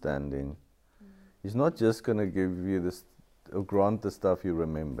understanding. He's not just going to give you this or grant the stuff you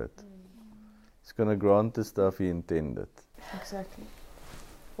remembered. He's going to grant the stuff He intended. Exactly.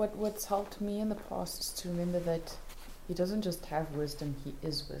 What's helped me in the past is to remember that He doesn't just have wisdom, He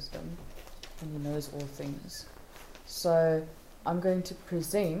is wisdom. and He knows all things. So I'm going to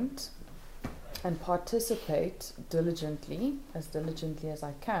present and participate diligently as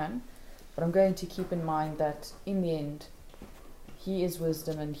I can, but I'm going to keep in mind that in the end, He is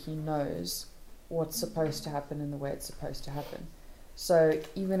wisdom and He knows what's supposed to happen in the way it's supposed to happen. So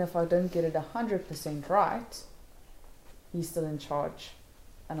even if I don't get it 100% right, He's still in charge,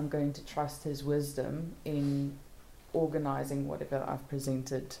 and I'm going to trust His wisdom in organizing whatever I've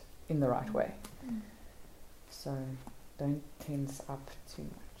presented in the right way. So don't tense up too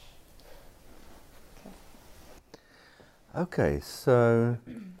much. Okay, so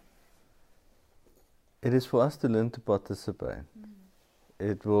it is for us to learn to participate.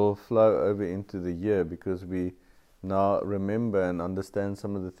 It will flow over into the year because we now remember and understand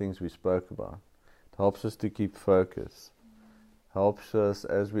some of the things we spoke about. It helps us to keep focus. Helps us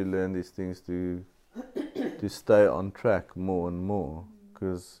as we learn these things to stay on track more and more,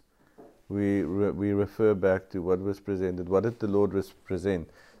 because we refer back to what was presented. What did the Lord present?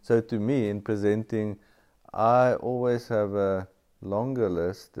 So to me, in presenting, I always have a longer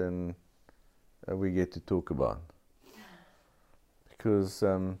list than we get to talk about, because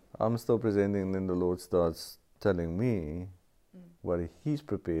I'm still presenting, and then the Lord starts telling me what He's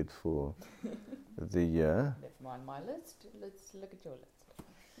prepared for the year. Never mind my list. Let's look at your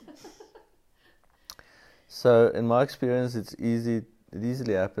list. So in my experience, it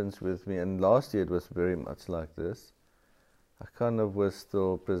easily happens with me, and last year it was very much like this. I kind of was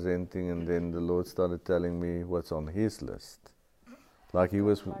still presenting, and then the Lord started telling me what's on His list. Like He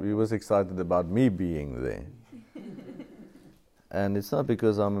was excited about me being there. And it's not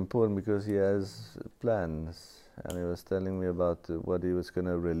because I'm important, because He has plans. And He was telling me about what He was going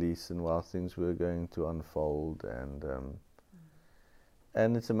to release and how things were going to unfold.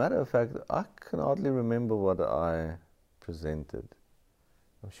 And it's a matter of fact, I can hardly remember what I presented.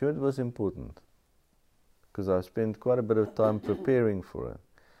 I'm sure it was important, because I spent quite a bit of time preparing for it.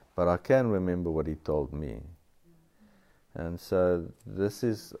 But I can remember what He told me. And so this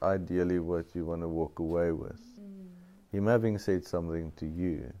is ideally what you want to walk away with. Him having said something to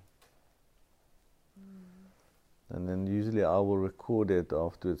you. And then usually I will record it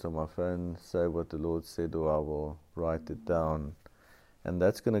afterwards on my phone, say what the Lord said, or I will write it down. And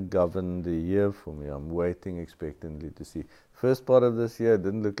that's going to govern the year for me. I'm waiting expectantly to see. First part of this year, it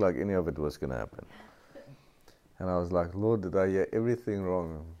didn't look like any of it was going to happen. And I was like, Lord, did I hear everything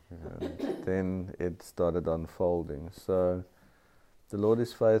wrong? And then it started unfolding. So the Lord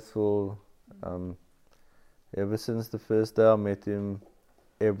is faithful. Ever since the first day I met Him,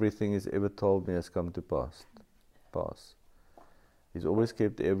 everything He's ever told me has come to pass. He's always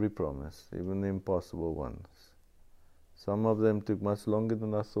kept every promise, even the impossible ones. Some of them took much longer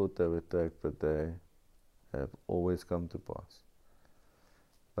than I thought they would take, but they have always come to pass.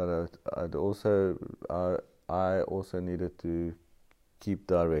 But I also needed to keep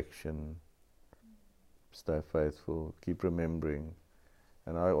direction, stay faithful, keep remembering.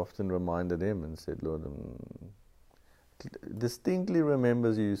 And I often reminded Him and said, Lord, distinctly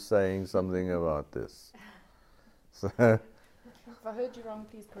remembers you saying something about this. So If I heard you wrong,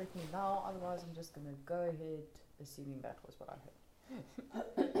 please correct me now. Otherwise, I'm just going to go ahead assuming that was what I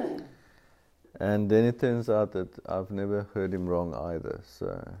heard. and then it turns out that I've never heard Him wrong either.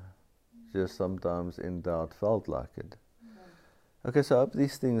 So just sometimes in doubt felt like it. Okay, so I hope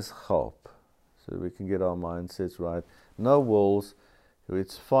these things help, so we can get our mindsets right. No walls.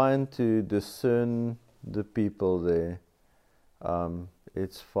 It's fine to discern the people there.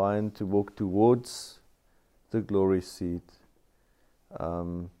 It's fine to walk towards the glory seat.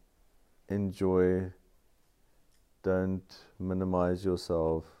 Enjoy. Don't minimize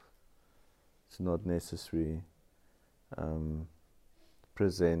yourself. It's not necessary.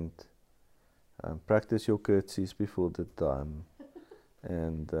 Present. Practice your curtsies before the time.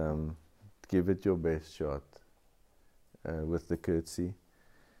 And give it your best shot with the curtsy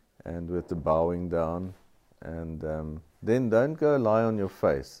and with the bowing down. And then don't go lie on your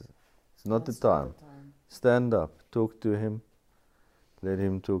face. It's not the time. Stand up. Talk to Him. Let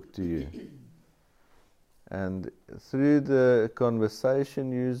Him talk to you. And through the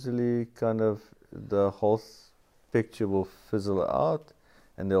conversation, usually kind of the whole picture will fizzle out,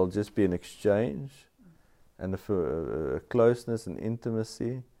 and there'll just be an exchange and a closeness and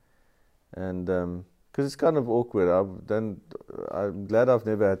intimacy. And because it's kind of awkward, I'm glad I've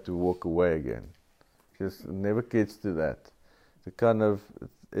never had to walk away again. Just never gets to that.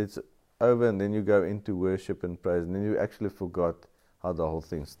 It's over, and then you go into worship and praise, and then you actually forgot how the whole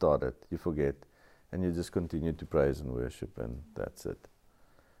thing started. You forget. And you just continue to praise and worship, and that's it.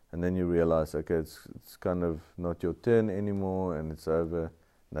 And then you realize, okay, it's kind of not your turn anymore, and it's over.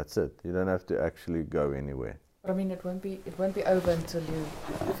 That's it. You don't have to actually go anywhere. But I mean, it won't be over until you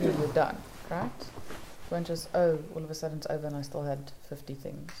feel you're done, right? It won't just, all of a sudden it's over and I still had 50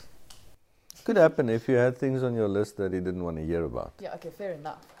 things. Could happen if you had things on your list that he didn't want to hear about. Yeah, okay, fair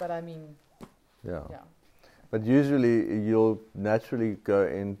enough. But I mean, Yeah. yeah. But usually you'll naturally go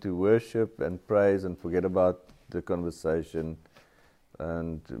into worship and praise and forget about the conversation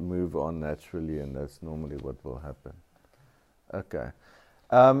and move on naturally, and that's normally what will happen. Okay.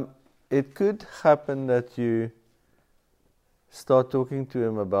 It could happen that you start talking to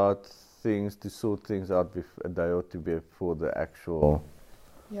him about things to sort things out a day or two before the actual...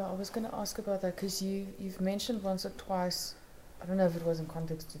 Yeah, I was going to ask about that because you've mentioned once or twice, I don't know if it was in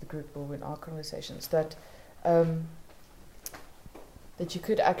context to the group or in our conversations, that that you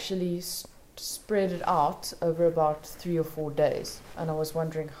could actually spread it out over about 3 or 4 days. And I was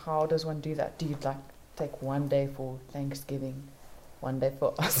wondering, how does one do that? Do you take 1 day for Thanksgiving, 1 day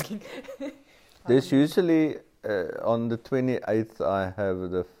for asking? There's usually, on the 28th, I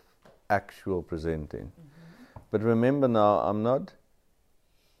have the actual presenting. Mm-hmm. But remember now, I'm not...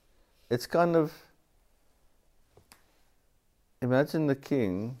 It's kind of... Imagine the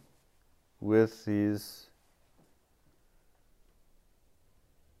king with his...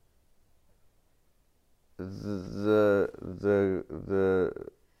 The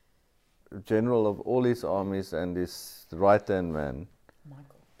general of all his armies and his right-hand man,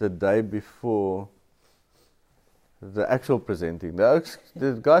 Michael. the day before the actual presenting.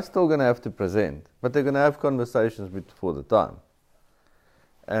 The guy's still going to have to present, but they're going to have conversations before the time.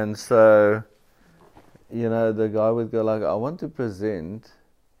 And so, the guy would go like, I want to present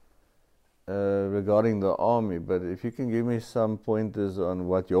regarding the army, but if you can give me some pointers on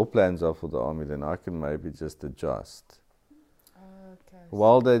what your plans are for the army, then I can maybe just adjust. Okay.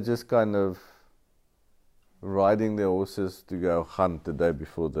 While they're just kind of riding their horses to go hunt the day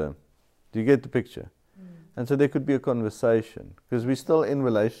before them. Do you get the picture? And so there could be a conversation, because we're still in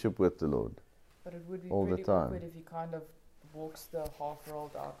relationship with the Lord. But it would be all the pretty time. awkward if he kind of walks the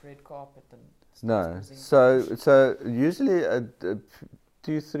half-rolled out red carpet and No. starts presenting. So usually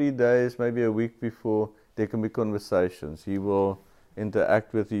 2-3 days, maybe a week before, there can be conversations. He will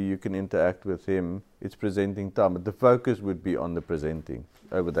interact with you, you can interact with him. It's presenting time, but the focus would be on the presenting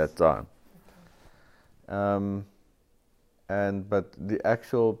over that time. But the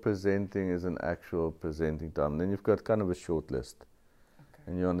actual presenting is an actual presenting time. Then you've got kind of a short list, Okay.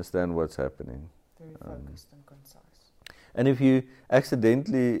 and you understand what's happening. Very focused and concise. And if you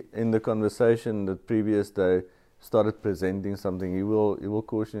accidentally in the conversation the previous day started presenting something, he will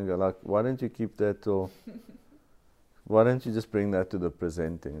caution you, like, why don't you keep that, or why don't you just bring that to the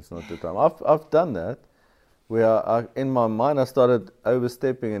presenting? It's not the time. I've done that, where in my mind I started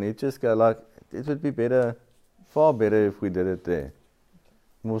overstepping, and he just go like, it would be far better if we did it there,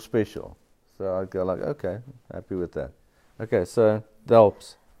 more special. So I'd go like, okay, happy with that. Okay, so that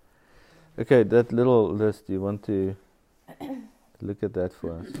helps. Okay, that little list, you want to look at that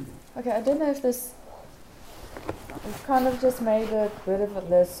for us? Okay, I don't know if we've kind of just made a bit of a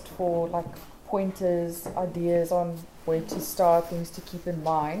list for like pointers, ideas on where to start, things to keep in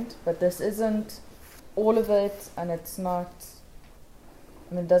mind, but this isn't all of it, and it's not,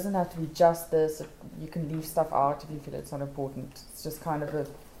 it doesn't have to be just this. You can leave stuff out if you feel it's not important. It's just kind of a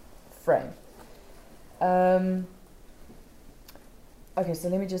frame. Okay, so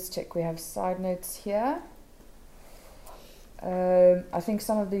let me just check. We have side notes here. I think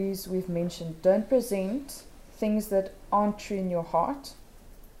some of these we've mentioned. Don't present things that aren't true in your heart.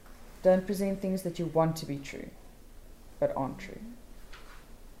 Don't present things that you want to be true, but aren't true.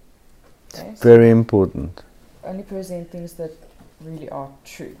 Okay, so Very important. only present things that really are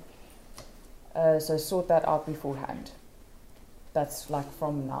true. So sort that out beforehand. That's like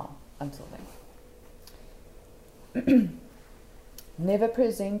from now until then. Never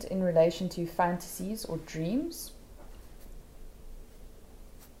present in relation to fantasies or dreams.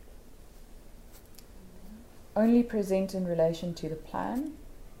 Only present in relation to the plan.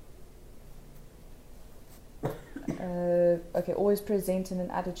 Okay, always present in an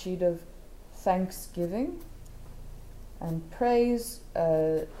attitude of thanksgiving and praise,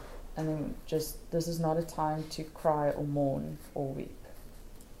 and then just, this is not a time to cry or mourn or weep.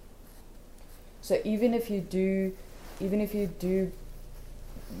 So even if you do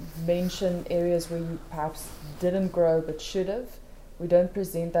mention areas where you perhaps didn't grow but should have, we don't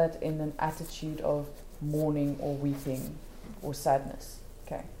present that in an attitude of mourning or weeping or sadness.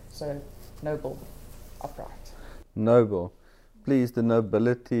 Okay, so noble, upright. Noble. Please, the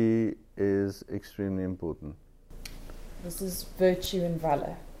nobility is extremely important. This is virtue and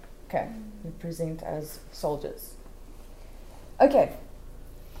valor. Okay, we present as soldiers. Okay,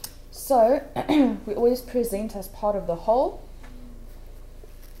 So, we always present as part of the whole.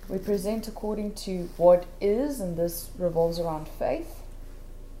 We present according to what is, and this revolves around faith.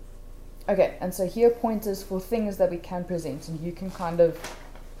 Okay, and so here pointers for things that we can present, and you can kind of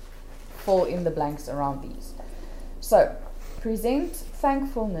fill in the blanks around these. So, present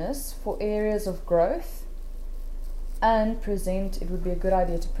thankfulness for areas of growth, and present, it would be a good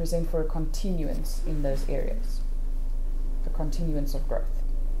idea to present for a continuance in those areas, the continuance of growth.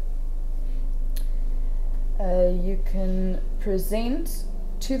 You can present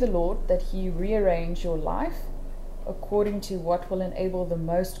to the Lord that He rearrange your life according to what will enable the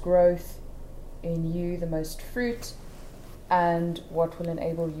most growth in you, the most fruit, and what will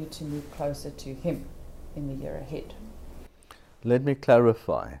enable you to move closer to Him in the year ahead. Let me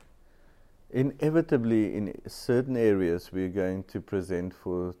clarify. Inevitably, in certain areas, we're going to present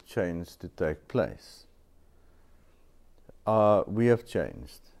for change to take place. We have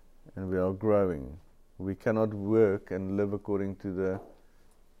changed, and we are growing. We cannot work and live according to the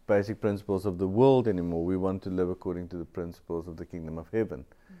basic principles of the world anymore. We want to live according to the principles of the kingdom of heaven.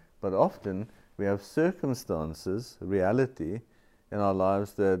 But often we have circumstances, reality in our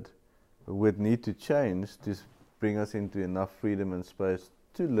lives that would need to change to bring us into enough freedom and space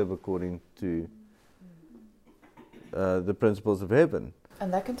to live according to the principles of heaven.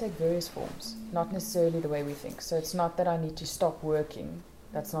 And that can take various forms, not necessarily the way we think. So it's not that I need to stop working.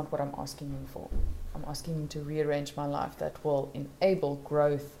 That's not what I'm asking Him for. I'm asking Him to rearrange my life that will enable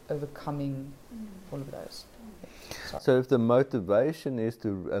growth, overcoming all of those. So if the motivation is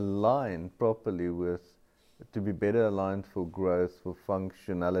to align properly with, to be better aligned for growth, for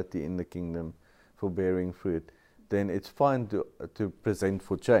functionality in the kingdom, for bearing fruit, then it's fine to present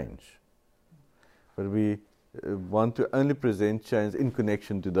for change. But we want to only present change in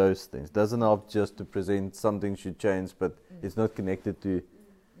connection to those things. Doesn't help just to present something should change, but it's not connected to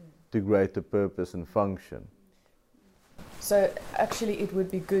greater purpose and function. So actually it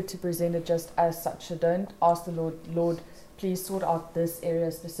would be good to present it just as such. So don't ask the Lord, please sort out this area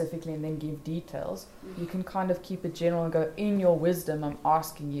specifically and then give details. You can kind of keep it general and go, in your wisdom, I'm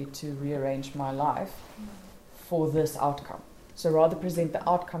asking you to rearrange my life for this outcome. So rather present the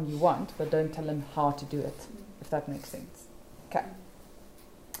outcome you want, but don't tell Him how to do it, if that makes sense. Okay.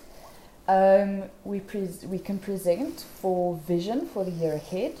 We can present for vision for the year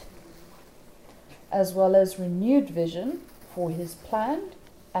ahead, as well as renewed vision for His plan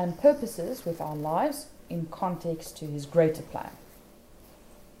and purposes with our lives in context to His greater plan.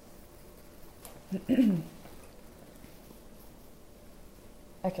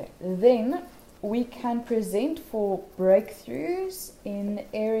 Okay, then we can present for breakthroughs in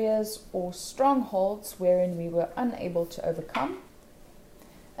areas or strongholds wherein we were unable to overcome.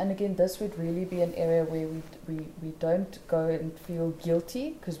 And again, this would really be an area where we don't go and feel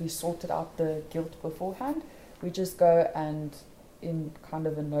guilty because we sorted out the guilt beforehand. We just go and in kind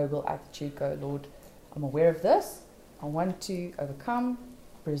of a noble attitude go, Lord, I'm aware of this. I want to overcome.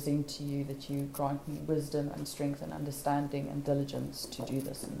 Present to you that you grant me wisdom and strength and understanding and diligence to do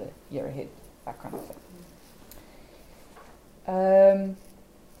this in the year ahead. That kind of thing.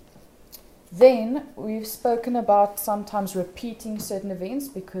 Then we've spoken about sometimes repeating certain events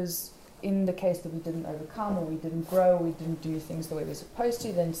because in the case that we didn't overcome or we didn't grow or we didn't do things the way we're supposed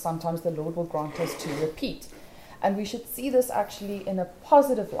to, then sometimes the Lord will grant us to repeat. And we should see this actually in a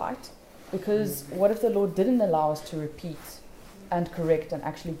positive light, because what if the Lord didn't allow us to repeat and correct and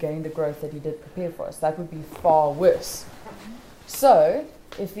actually gain the growth that He did prepare for us? That would be far worse. So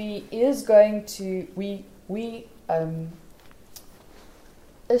if He is going to, we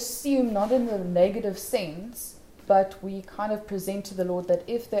assume, not in the negative sense, but we kind of present to the Lord that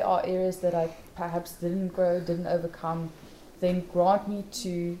if there are areas that I perhaps didn't grow, didn't overcome, then grant me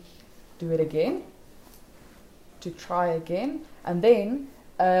to do it again, to try again, and then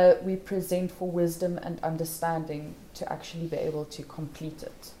we present for wisdom and understanding to actually be able to complete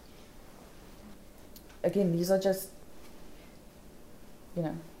it. Again, these are just,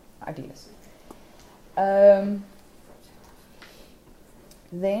 ideas.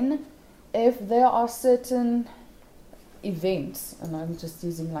 Then, if there are certain events, and I'm just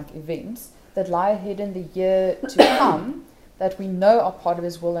using like events, that lie ahead in the year to come, that we know are part of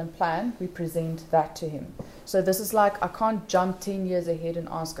His will and plan, we present that to Him. So this is like, I can't jump 10 years ahead and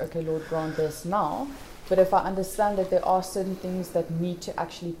ask, okay, Lord, grant this now. But if I understand that there are certain things that need to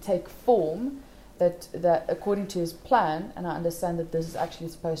actually take form, that according to His plan, and I understand that this is actually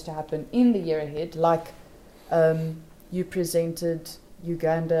supposed to happen in the year ahead, like you presented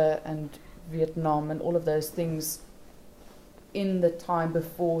Uganda and Vietnam and all of those things in the time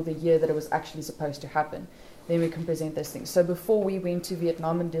before the year that it was actually supposed to happen. then we can present those things. So before we went to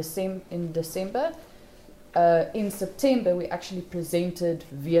Vietnam in December, in September we actually presented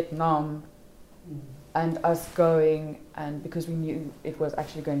Vietnam and us going, and because we knew it was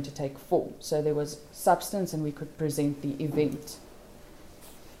actually going to take form, so there was substance and we could present the event.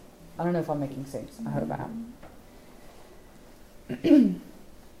 I don't know if I'm making sense. I hope I am.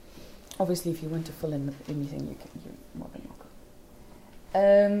 Obviously, if you want to fill in anything, you're more than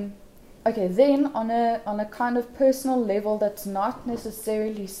welcome. Okay, then on a kind of personal level that's not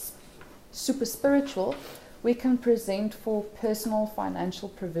necessarily super spiritual, we can present for personal financial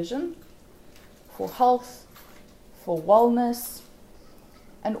provision, for health, for wellness,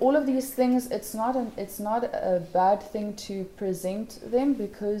 and all of these things. It's not a bad thing to present them,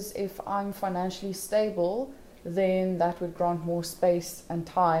 because if I'm financially stable, then that would grant more space and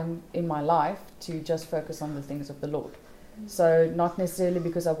time in my life to just focus on the things of the Lord. So not necessarily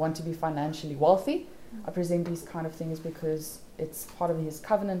because I want to be financially wealthy. I present these kind of things because it's part of His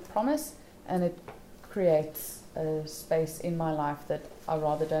covenant promise, and it creates a space in my life that I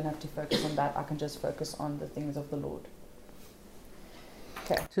rather don't have to focus on that. I can just focus on the things of the Lord.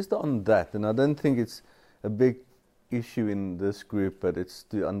 Okay. Just on that, and I don't think it's a big issue in this group, but it's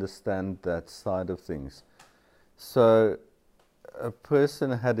to understand that side of things. So a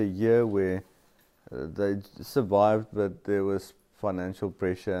person had a year where they survived, but there was financial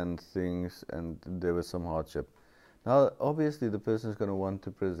pressure and things, and there was some hardship. Now, obviously, the person is going to want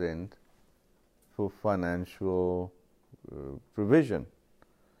to present for financial provision.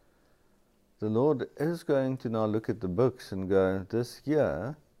 The Lord is going to now look at the books and go, this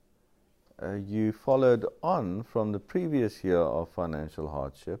year, you followed on from the previous year of financial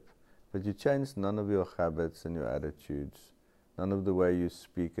hardship, but you changed none of your habits and your attitudes, none of the way you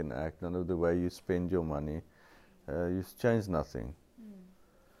speak and act, none of the way you spend your money. You've changed nothing.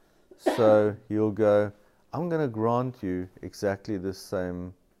 So He'll go, I'm going to grant you exactly the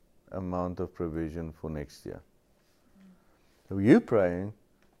same amount of provision for next year. So you praying,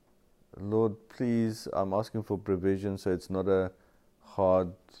 Lord, please, I'm asking for provision so it's not a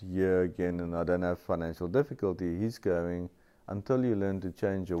hard year again and I don't have financial difficulty. He's going, until you learn to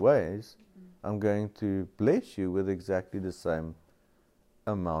change your ways, I'm going to bless you with exactly the same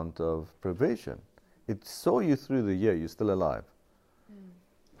amount of provision. It saw you through the year, you're still alive.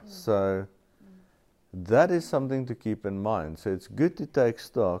 So that is something to keep in mind. So it's good to take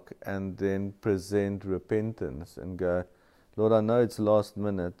stock and then present repentance and go, Lord, I know it's last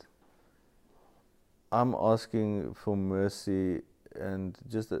minute. I'm asking for mercy, and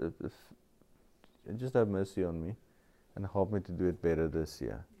just have mercy on me and help me to do it better this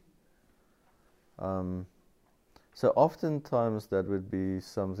year. So oftentimes that would be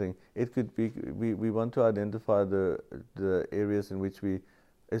something. It could be we want to identify the areas in which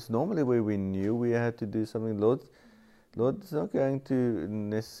it's normally where we knew we had to do something. Lord's not going to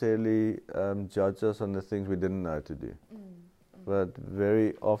necessarily judge us on the things we didn't know to do. But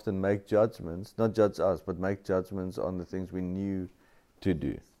very often make judgments, not judge us, but make judgments on the things we knew to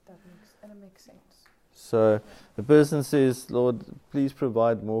do. That makes sense. So the person says, Lord, please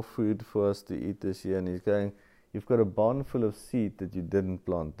provide more food for us to eat this year. And He's going, you've got a barn full of seed that you didn't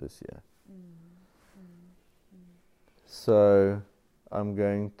plant this year. So I'm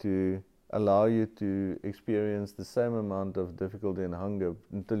going to allow you to experience the same amount of difficulty and hunger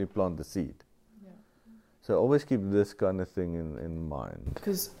until you plant the seed. So always keep this kind of thing in mind.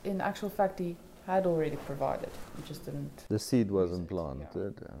 Because in actual fact, He had already provided. He just didn't. The seed wasn't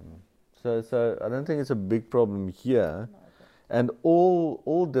planted. So I don't think it's a big problem here. No, And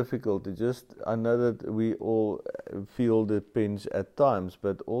all difficulty, I know that we all feel the pinch at times,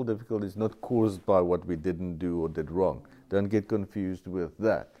 but all difficulty is not caused by what we didn't do or did wrong. Don't get confused with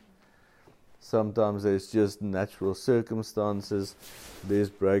that. Sometimes there's just natural circumstances, there's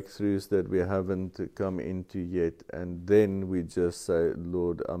breakthroughs that we haven't come into yet, and then we just say,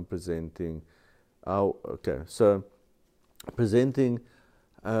 Lord, I'm presenting presenting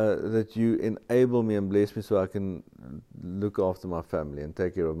that you enable me and bless me so I can look after my family and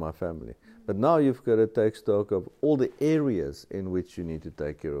take care of my family. But now you've got to take stock of all the areas in which you need to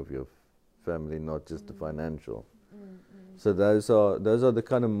take care of your family, not just the financial. So those are the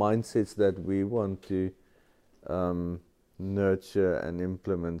kind of mindsets that we want to nurture and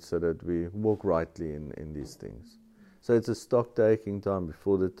implement so that we walk rightly in these things. So it's a stock taking time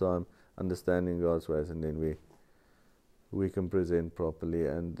before the time, understanding God's ways, and then we can present properly.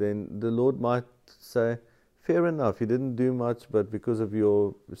 And then the Lord might say, fair enough, you didn't do much, but because of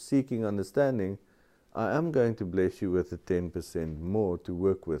your seeking understanding, I am going to bless you with the 10% more to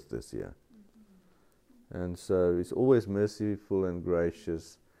work with this year. And so He's always merciful and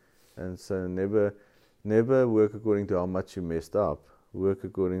gracious, and so never Never work according to how much you messed up. Work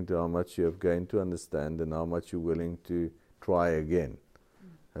according to how much you have gained to understand and how much you're willing to try again.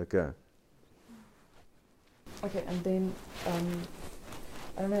 Okay. Okay, and then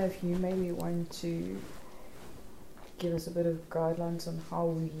I don't know if you maybe want to give us a bit of guidelines on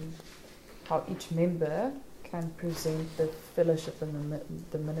how each member can present the fellowship and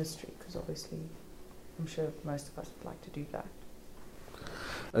the ministry, because obviously I'm sure most of us would like to do that.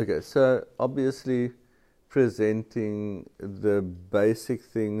 Okay, so obviously presenting the basic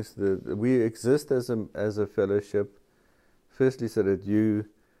things that we exist as a fellowship, firstly so that you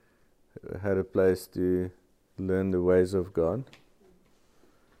had a place to learn the ways of God.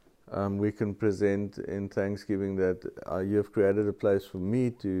 We can present in thanksgiving that you have created a place for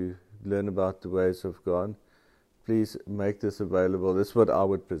me to learn about the ways of God. Please make this available. This is what I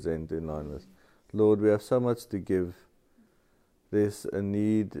would present in line with. Lord, we have so much to give. There's a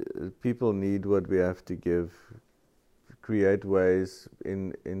need. People need what we have to give. Create ways.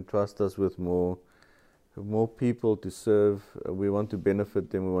 Entrust us with more people to serve. We want to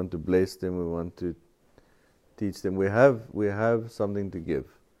benefit them. We want to bless them. We want to teach them. We have something to give.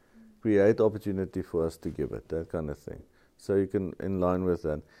 Create opportunity for us to give it. That kind of thing. So you can in line with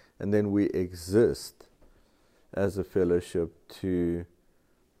that, and then we exist as a fellowship to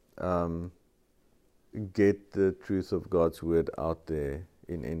get the truth of God's word out there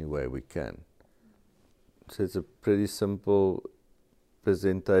in any way we can. So it's a pretty simple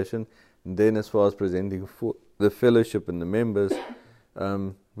presentation. And then as far as presenting for the fellowship and the members,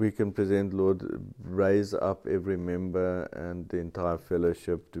 we can present, Lord, raise up every member and the entire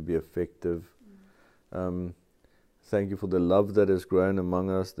fellowship to be effective. Thank you for the love that has grown among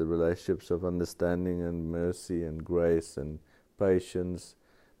us, the relationships of understanding and mercy and grace and patience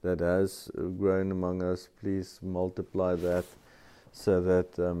that has grown among us. Please multiply that so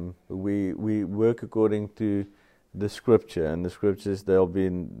that we work according to the scripture. And the scriptures, they'll be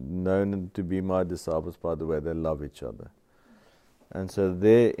known to be my disciples by the way they love each other. And so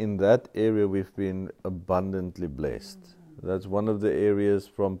there, in that area, we've been abundantly blessed. That's one of the areas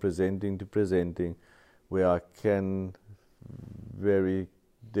from presenting to presenting where I can very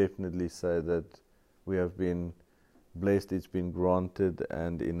definitely say that we have been blessed, it's been granted,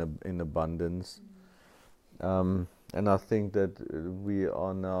 and in abundance. And I think that we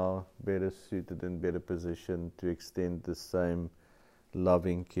are now better suited and better positioned to extend the same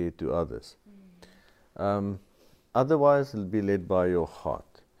loving care to others. Otherwise, it'll be led by your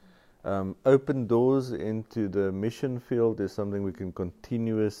heart. Open doors into the mission field is something we can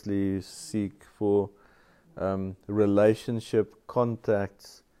continuously seek for. Relationship,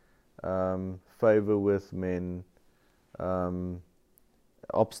 contacts, favor with men,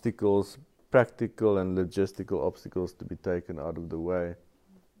 obstacles, practical and logistical obstacles to be taken out of the way.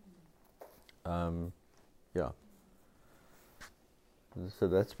 Yeah. So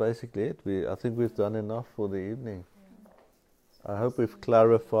that's basically it. I think we've done enough for the evening. I hope we've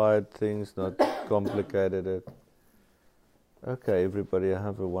clarified things, not complicated it. Okay, everybody,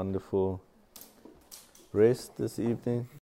 have a wonderful rest this evening.